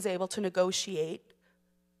 She was able to negotiate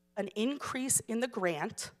an increase in the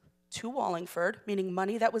grant to Wallingford, meaning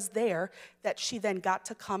money that was there that she then got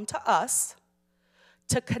to come to us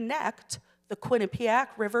to connect the Quinnipiac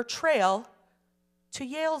River Trail to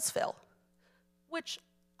Yalesville, which,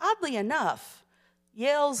 oddly enough,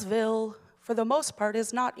 Yalesville, for the most part,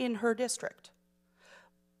 is not in her district.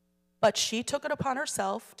 But she took it upon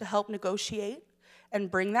herself to help negotiate and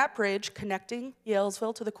bring that bridge connecting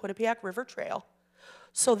Yalesville to the Quinnipiac River Trail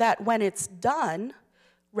so that when it's done,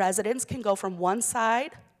 residents can go from one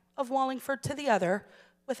side of Wallingford to the other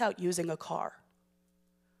without using a car.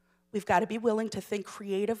 We've got to be willing to think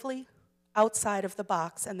creatively outside of the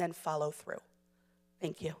box and then follow through.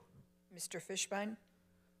 Thank you. Mr. Fishbein?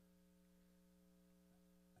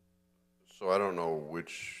 So I don't know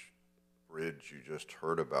which bridge you just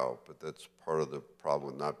heard about, but that's part of the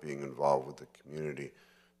problem with not being involved with the community.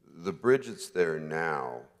 The bridge that's there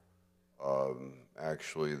now,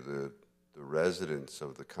 actually the residents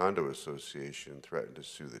of the condo association threatened to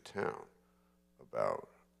sue the town about.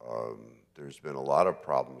 There's been a lot of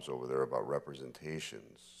problems over there about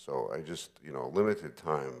representations. So I just, you know, limited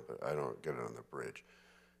time, but I don't get it on the bridge.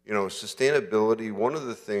 You know, sustainability, one of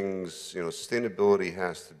the things, you know, sustainability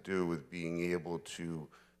has to do with being able to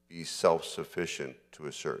be self-sufficient to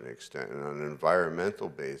a certain extent. And on an environmental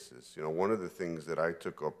basis, you know, one of the things that I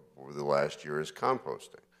took up over the last year is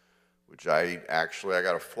composting, which I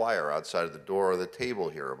got a flyer outside of the door of the table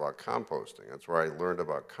here about composting. That's where I learned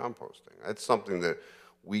about composting. That's something that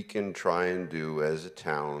we can try and do as a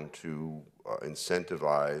town to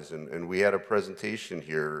incentivize. And we had a presentation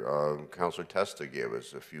here, Councilor Testa gave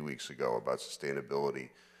us a few weeks ago about sustainability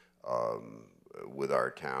with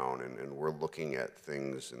our town, and we're looking at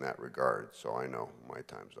things in that regard. So I know my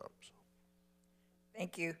time's up. So.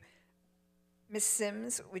 Thank you. Ms.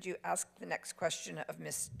 Sims, would you ask the next question of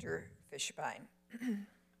Mr. Fishbein?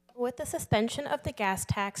 With the suspension of the gas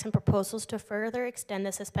tax and proposals to further extend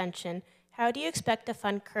the suspension, how do you expect to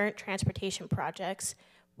fund current transportation projects?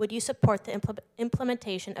 Would you support the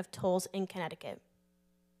implementation of tolls in Connecticut?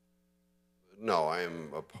 No, I am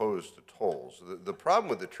opposed to tolls. The problem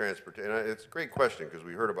with the transportation, it's a great question because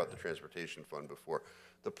we heard about the transportation fund before.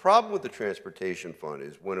 The problem with the transportation fund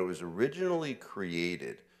is when it was originally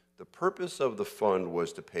created, the purpose of the fund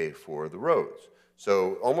was to pay for the roads.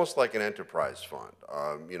 So almost like an enterprise fund.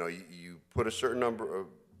 You know, you put a certain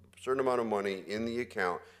amount of money in the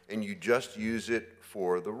account and you just use it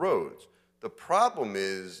for the roads. The problem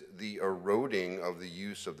is the eroding of the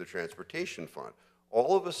use of the transportation fund.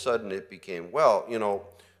 All of a sudden it became, well, you know,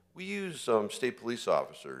 we use state police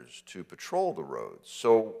officers to patrol the roads.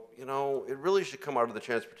 So, you know, it really should come out of the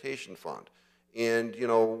transportation fund. And, you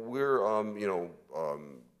know, we're,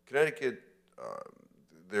 Connecticut,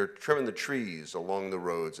 they're trimming the trees along the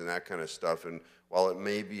roads and that kind of stuff. And while it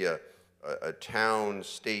may be a town,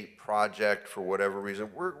 state project for whatever reason,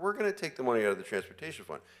 we're going to take the money out of the transportation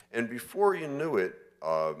fund. And before you knew it,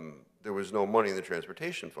 there was no money in the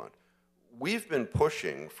transportation fund. We've been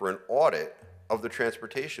pushing for an audit of the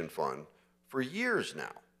transportation fund for years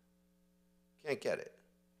now. Can't get it.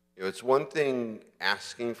 You know, it's one thing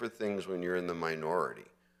asking for things when you're in the minority.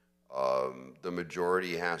 The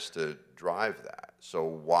majority has to drive that. So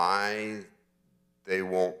why they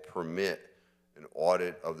won't permit an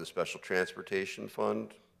audit of the special transportation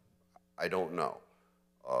fund, I don't know.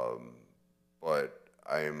 But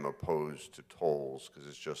I am opposed to tolls because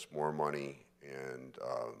it's just more money and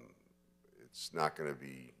it's not going to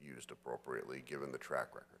be used appropriately given the track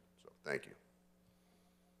record. So thank you.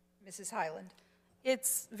 Mrs. Hyland.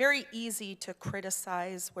 It's very easy to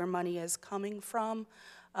criticize where money is coming from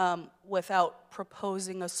without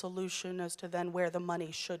proposing a solution as to then where the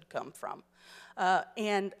money should come from.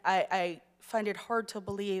 And I find it hard to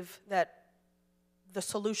believe that the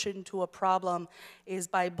solution to a problem is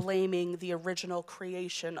by blaming the original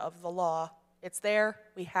creation of the law. It's there,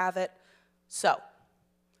 we have it. So,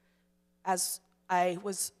 as I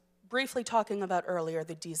was briefly talking about earlier,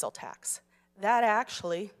 the diesel tax, that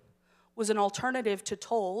actually was an alternative to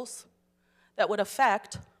tolls that would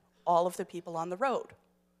affect all of the people on the road.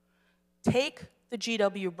 Take the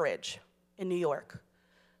GW Bridge in New York.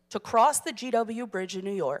 To cross the GW Bridge in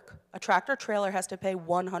New York, a tractor trailer has to pay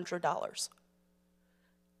 $100.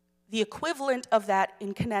 The equivalent of that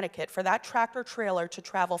in Connecticut, for that tractor trailer to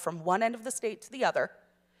travel from one end of the state to the other,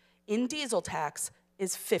 in diesel tax,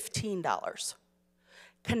 is $15.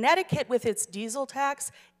 Connecticut, with its diesel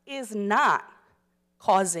tax, is not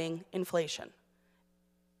causing inflation.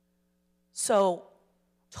 So,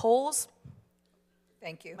 tolls.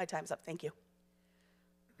 Thank you. My time's up, thank you.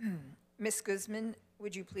 Ms. Guzman,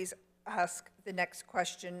 would you please ask the next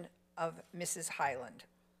question of Mrs. Hyland?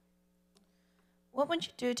 What would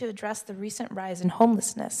you do to address the recent rise in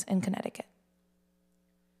homelessness in Connecticut?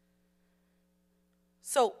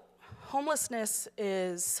 So, homelessness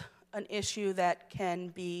is an issue that can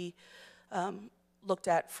be looked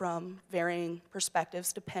at from varying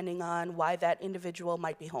perspectives depending on why that individual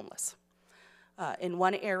might be homeless. In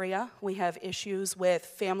one area, we have issues with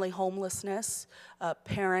family homelessness,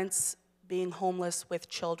 parents being homeless with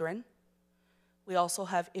children. We also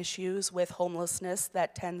have issues with homelessness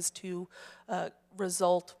that tends to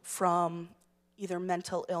result from either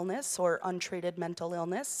mental illness or untreated mental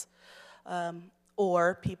illness,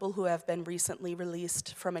 or people who have been recently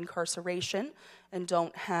released from incarceration and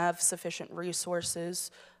don't have sufficient resources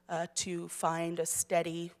to find a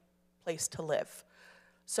steady place to live.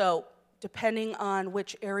 So, depending on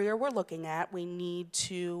which area we're looking at, we need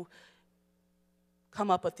to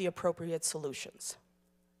come up with the appropriate solutions.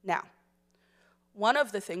 Now, one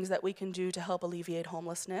of the things that we can do to help alleviate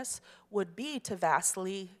homelessness would be to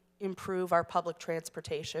vastly improve our public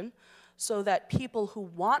transportation so that people who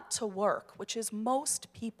want to work, which is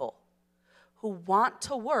most people who want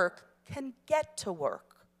to work, can get to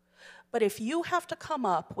work. But if you have to come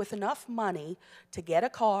up with enough money to get a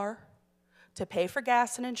car, to pay for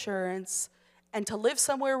gas and insurance, and to live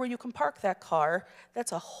somewhere where you can park that car,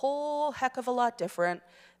 that's a whole heck of a lot different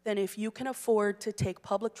than if you can afford to take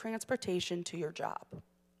public transportation to your job.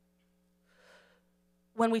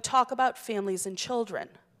 When we talk about families and children,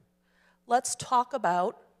 let's talk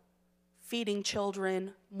about feeding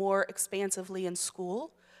children more expansively in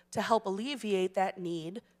school to help alleviate that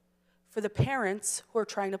need for the parents who are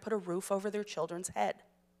trying to put a roof over their children's head.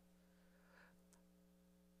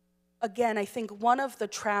 Again, I think one of the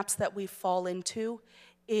traps that we fall into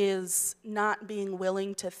is not being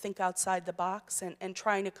willing to think outside the box and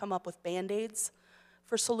trying to come up with Band-Aids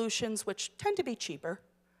for solutions which tend to be cheaper,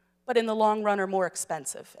 but in the long run are more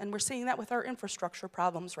expensive. And we're seeing that with our infrastructure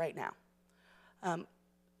problems right now.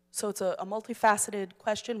 So it's a multifaceted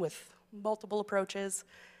question with multiple approaches,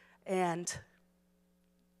 and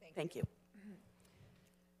thank you.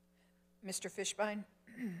 Mr. Fishbein?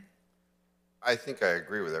 I think I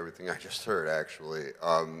agree with everything I just heard, actually.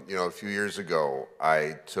 You know, a few years ago,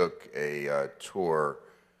 I took a tour,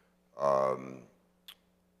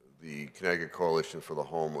 the Connecticut Coalition for the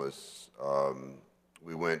Homeless.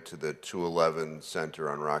 We went to the 211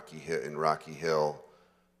 Center on in Rocky Hill,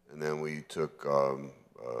 and then we took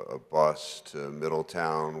a bus to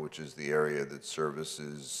Middletown, which is the area that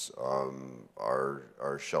services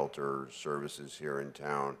our shelter services here in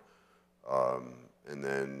town. And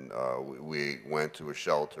then we went to a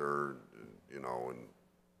shelter, you know, and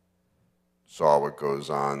saw what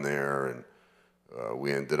goes on there. And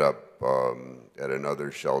we ended up at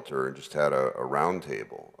another shelter and just had a round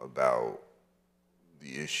table about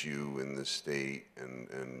the issue in the state.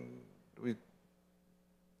 And we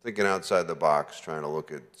thinking outside the box, trying to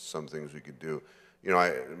look at some things we could do. You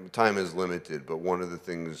know, time is limited, but one of the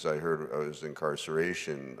things I heard was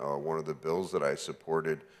incarceration. One of the bills that I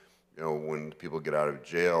supported, you know, when people get out of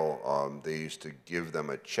jail, they used to give them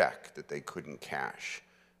a check that they couldn't cash.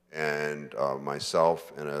 And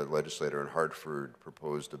myself and a legislator in Hartford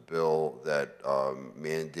proposed a bill that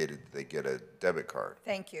mandated that they get a debit card.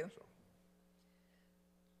 Thank you.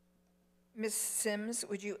 Ms. Sims,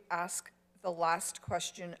 would you ask the last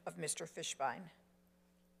question of Mr. Fishbein?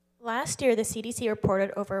 Last year, the CDC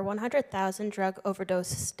reported over 100,000 drug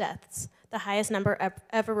overdose deaths, the highest number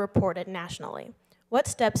ever reported nationally. What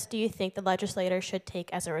steps do you think the legislators should take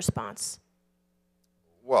as a response?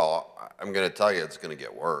 Well, I'm going to tell you it's going to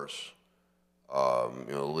get worse. You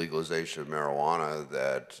know, legalization of marijuana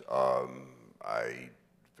that I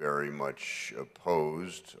very much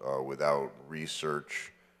opposed without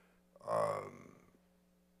research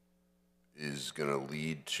is going to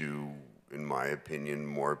lead to, in my opinion,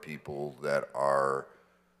 more people that are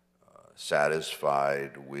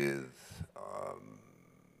satisfied with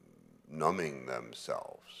numbing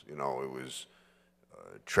themselves. You know, it was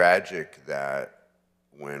tragic that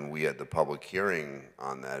when we had the public hearing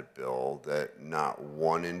on that bill, that not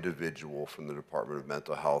one individual from the Department of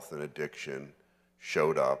Mental Health and Addiction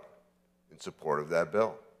showed up in support of that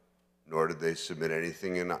bill, nor did they submit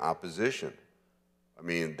anything in opposition. I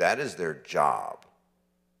mean, that is their job.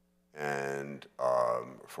 And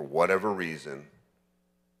for whatever reason,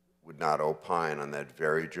 would not opine on that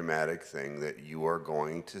very dramatic thing that you are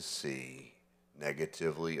going to see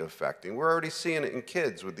negatively affecting. We're already seeing it in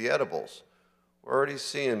kids with the edibles. We're already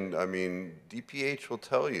seeing, I mean, DPH will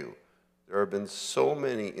tell you, there have been so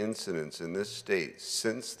many incidents in this state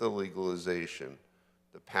since the legalization,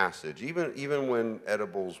 the passage, even when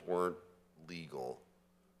edibles weren't legal,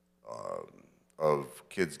 of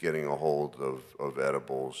kids getting a hold of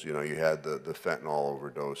edibles. You know, you had the fentanyl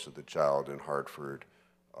overdose of the child in Hartford.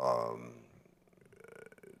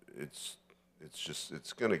 It's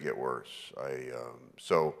going to get worse.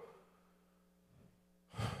 So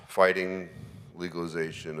fighting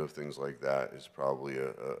legalization of things like that is probably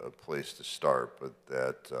a place to start, but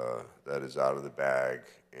that is out of the bag,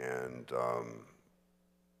 and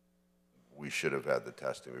we should have had the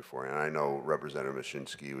testing before. And I know Representative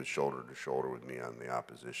Mashinsky was shoulder to shoulder with me on the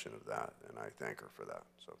opposition of that, and I thank her for that.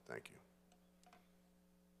 So thank you.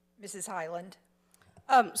 Mrs. Hyland?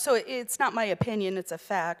 So it's not my opinion, it's a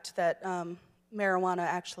fact that marijuana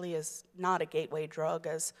actually is not a gateway drug,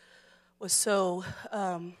 as was so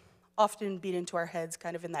often beat into our heads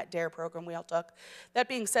kind of in that DARE program we all took. That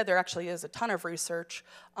being said, there actually is a ton of research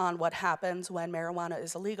on what happens when marijuana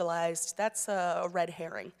is legalized. That's a red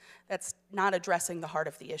herring. That's not addressing the heart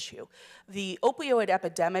of the issue. The opioid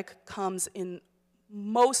epidemic comes in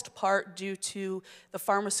most part due to the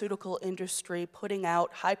pharmaceutical industry putting out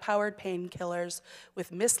high-powered painkillers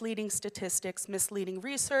with misleading statistics, misleading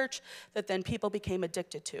research that then people became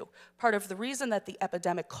addicted to. Part of the reason that the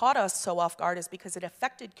epidemic caught us so off guard is because it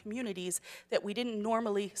affected communities that we didn't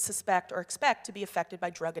normally suspect or expect to be affected by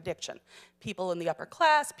drug addiction. People in the upper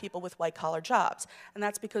class, people with white-collar jobs. And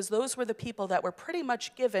that's because those were the people that were pretty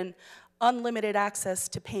much given unlimited access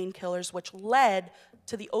to painkillers, which led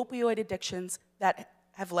to the opioid addictions that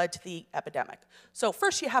have led to the epidemic. So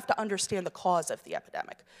first you have to understand the cause of the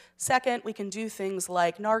epidemic. Second, we can do things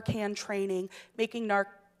like Narcan training, making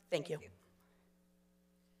Thank you.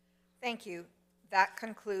 Thank you. That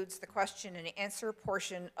concludes the question and answer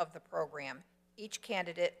portion of the program. Each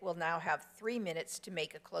candidate will now have 3 minutes to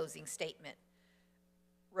make a closing statement.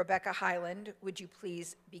 Rebecca Hyland, would you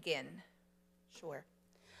please begin? Sure.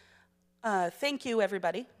 Thank you,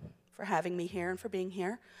 everybody, for having me here and for being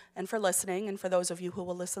here and for listening. And for those of you who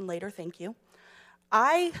will listen later, thank you.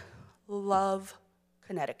 I love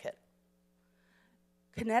Connecticut.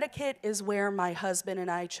 Connecticut is where my husband and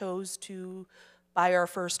I chose to buy our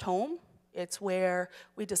first home. It's where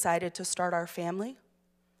we decided to start our family.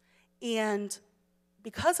 And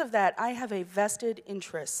because of that, I have a vested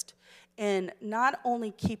interest in not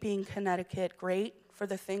only keeping Connecticut great for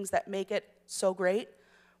the things that make it so great,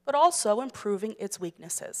 but also improving its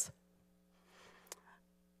weaknesses.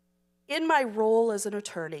 In my role as an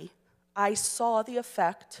attorney, I saw the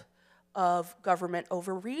effect of government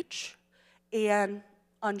overreach and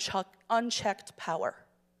unchecked power.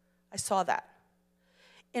 I saw that.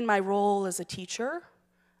 In my role as a teacher,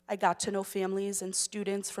 I got to know families and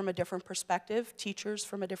students from a different perspective, teachers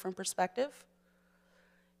from a different perspective.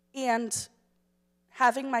 And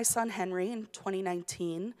having my son Henry in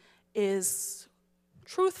 2019 is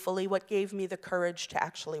truthfully what gave me the courage to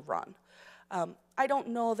actually run. I don't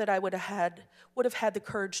know that I would have had the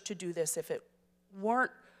courage to do this if it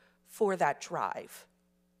weren't for that drive.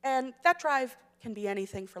 And that drive can be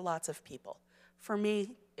anything for lots of people. For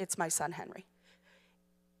me, it's my son Henry.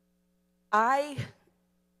 I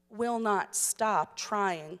will not stop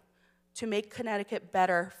trying to make Connecticut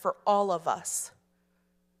better for all of us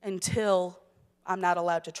until I'm not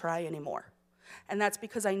allowed to try anymore. And that's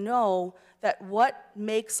because I know that what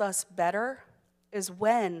makes us better is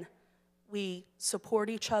when we support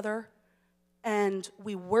each other and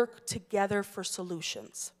we work together for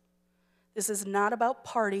solutions. This is not about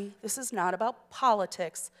party, this is not about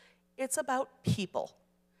politics, it's about people.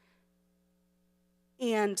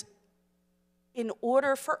 And in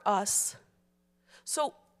order for us,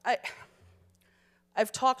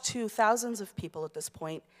 I've talked to thousands of people at this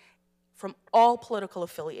point from all political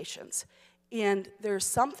affiliations, and there's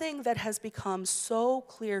something that has become so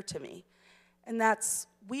clear to me, and that's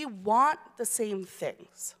we want the same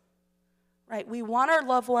things, right? We want our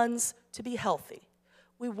loved ones to be healthy.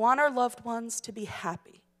 We want our loved ones to be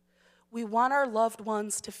happy. We want our loved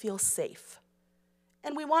ones to feel safe.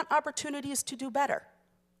 And we want opportunities to do better.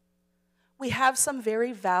 We have some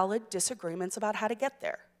very valid disagreements about how to get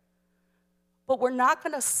there. But we're not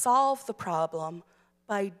going to solve the problem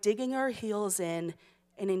by digging our heels in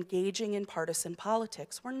and engaging in partisan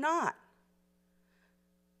politics. We're not.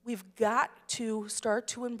 We've got to start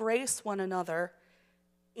to embrace one another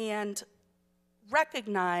and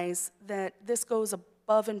recognize that this goes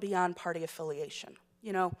above and beyond party affiliation.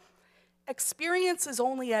 You know, experience is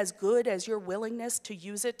only as good as your willingness to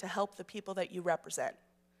use it to help the people that you represent.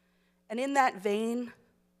 And in that vein,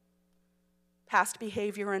 past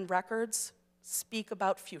behavior and records speak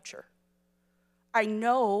about future. I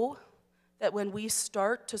know that when we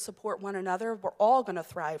start to support one another, we're all going to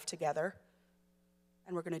thrive together,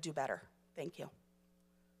 and we're going to do better. Thank you.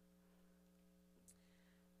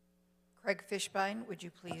 Craig Fishbein, would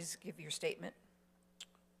you please give your statement?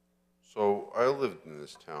 So I lived in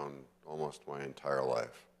this town almost my entire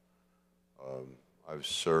life. I've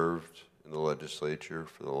served in the legislature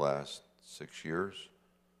for the last 6 years,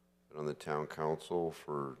 been on the town council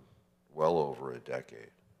for well over a decade.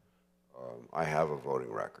 I have a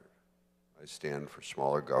voting record. I stand for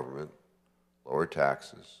smaller government, lower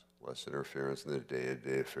taxes, less interference in the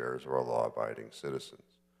day-to-day affairs of our law-abiding citizens.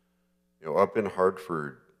 You know, up in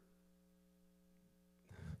Hartford,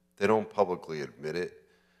 they don't publicly admit it,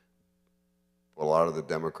 but a lot of the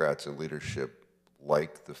Democrats in leadership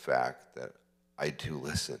like the fact that I do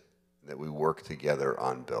listen, that we work together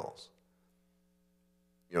on bills.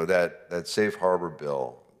 You know, that safe harbor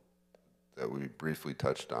bill that we briefly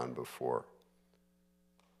touched on before,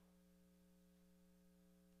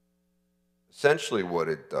 essentially what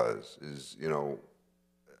it does is, you know,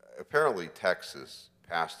 apparently Texas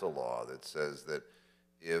passed a law that says that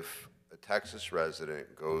if a Texas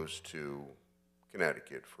resident goes to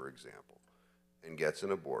Connecticut, for example, and gets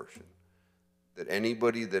an abortion, that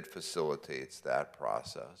anybody that facilitates that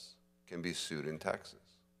process can be sued in Texas.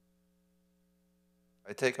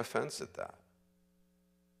 I take offense at that.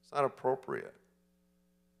 It's not appropriate.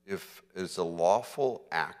 If it's a lawful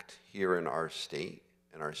act here in our state,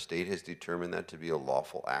 and our state has determined that to be a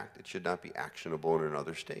lawful act, it should not be actionable in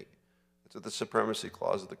another state. That's what the Supremacy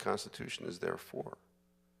Clause of the Constitution is there for.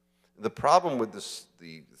 The problem with this,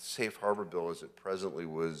 the safe harbor bill as it presently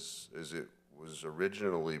was, as it was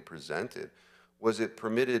originally presented, was it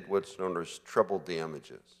permitted what's known as treble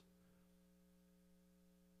damages.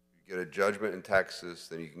 You get a judgment in Texas,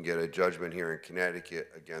 then you can get a judgment here in Connecticut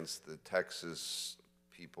against the Texas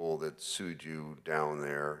people that sued you down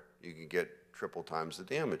there. You can get triple times the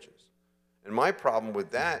damages. And my problem with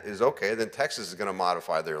that is, okay, then Texas is going to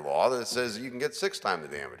modify their law that says you can get 6 times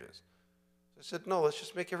the damages. So I said, no, let's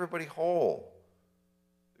just make everybody whole.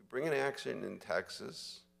 We bring an action in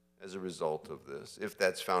Texas as a result of this, if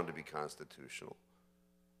that's found to be constitutional.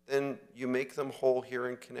 Then you make them whole here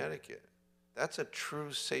in Connecticut. That's a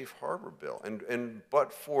true safe harbor bill.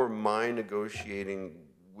 But for my negotiating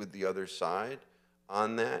with the other side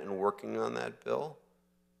on that and working on that bill,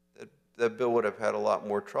 that bill would have had a lot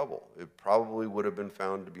more trouble. It probably would have been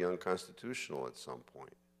found to be unconstitutional at some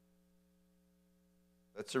point.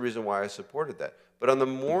 That's the reason why I supported that. But on the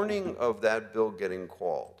morning of that bill getting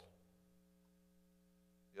called,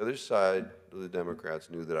 the other side of the Democrats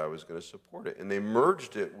knew that I was going to support it, and they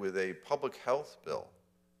merged it with a public health bill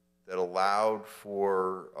that allowed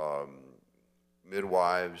for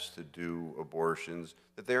midwives to do abortions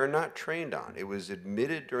that they are not trained on. It was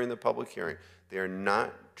admitted during the public hearing. They are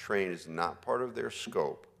not trained, it's not part of their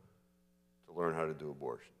scope to learn how to do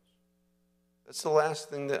abortions. That's the last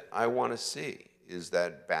thing that I want to see, is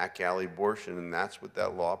that back alley abortion, and that's what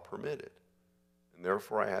that law permitted. And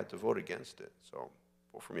therefore I had to vote against it. So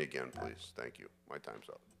vote for me again, please. Thank you. My time's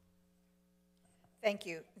up. Thank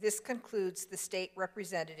you. This concludes the State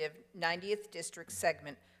Representative 90th District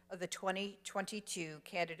segment of the 2022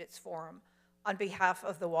 Candidates Forum. On behalf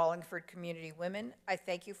of the Wallingford Community Women, I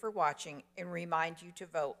thank you for watching and remind you to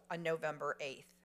vote on November 8th.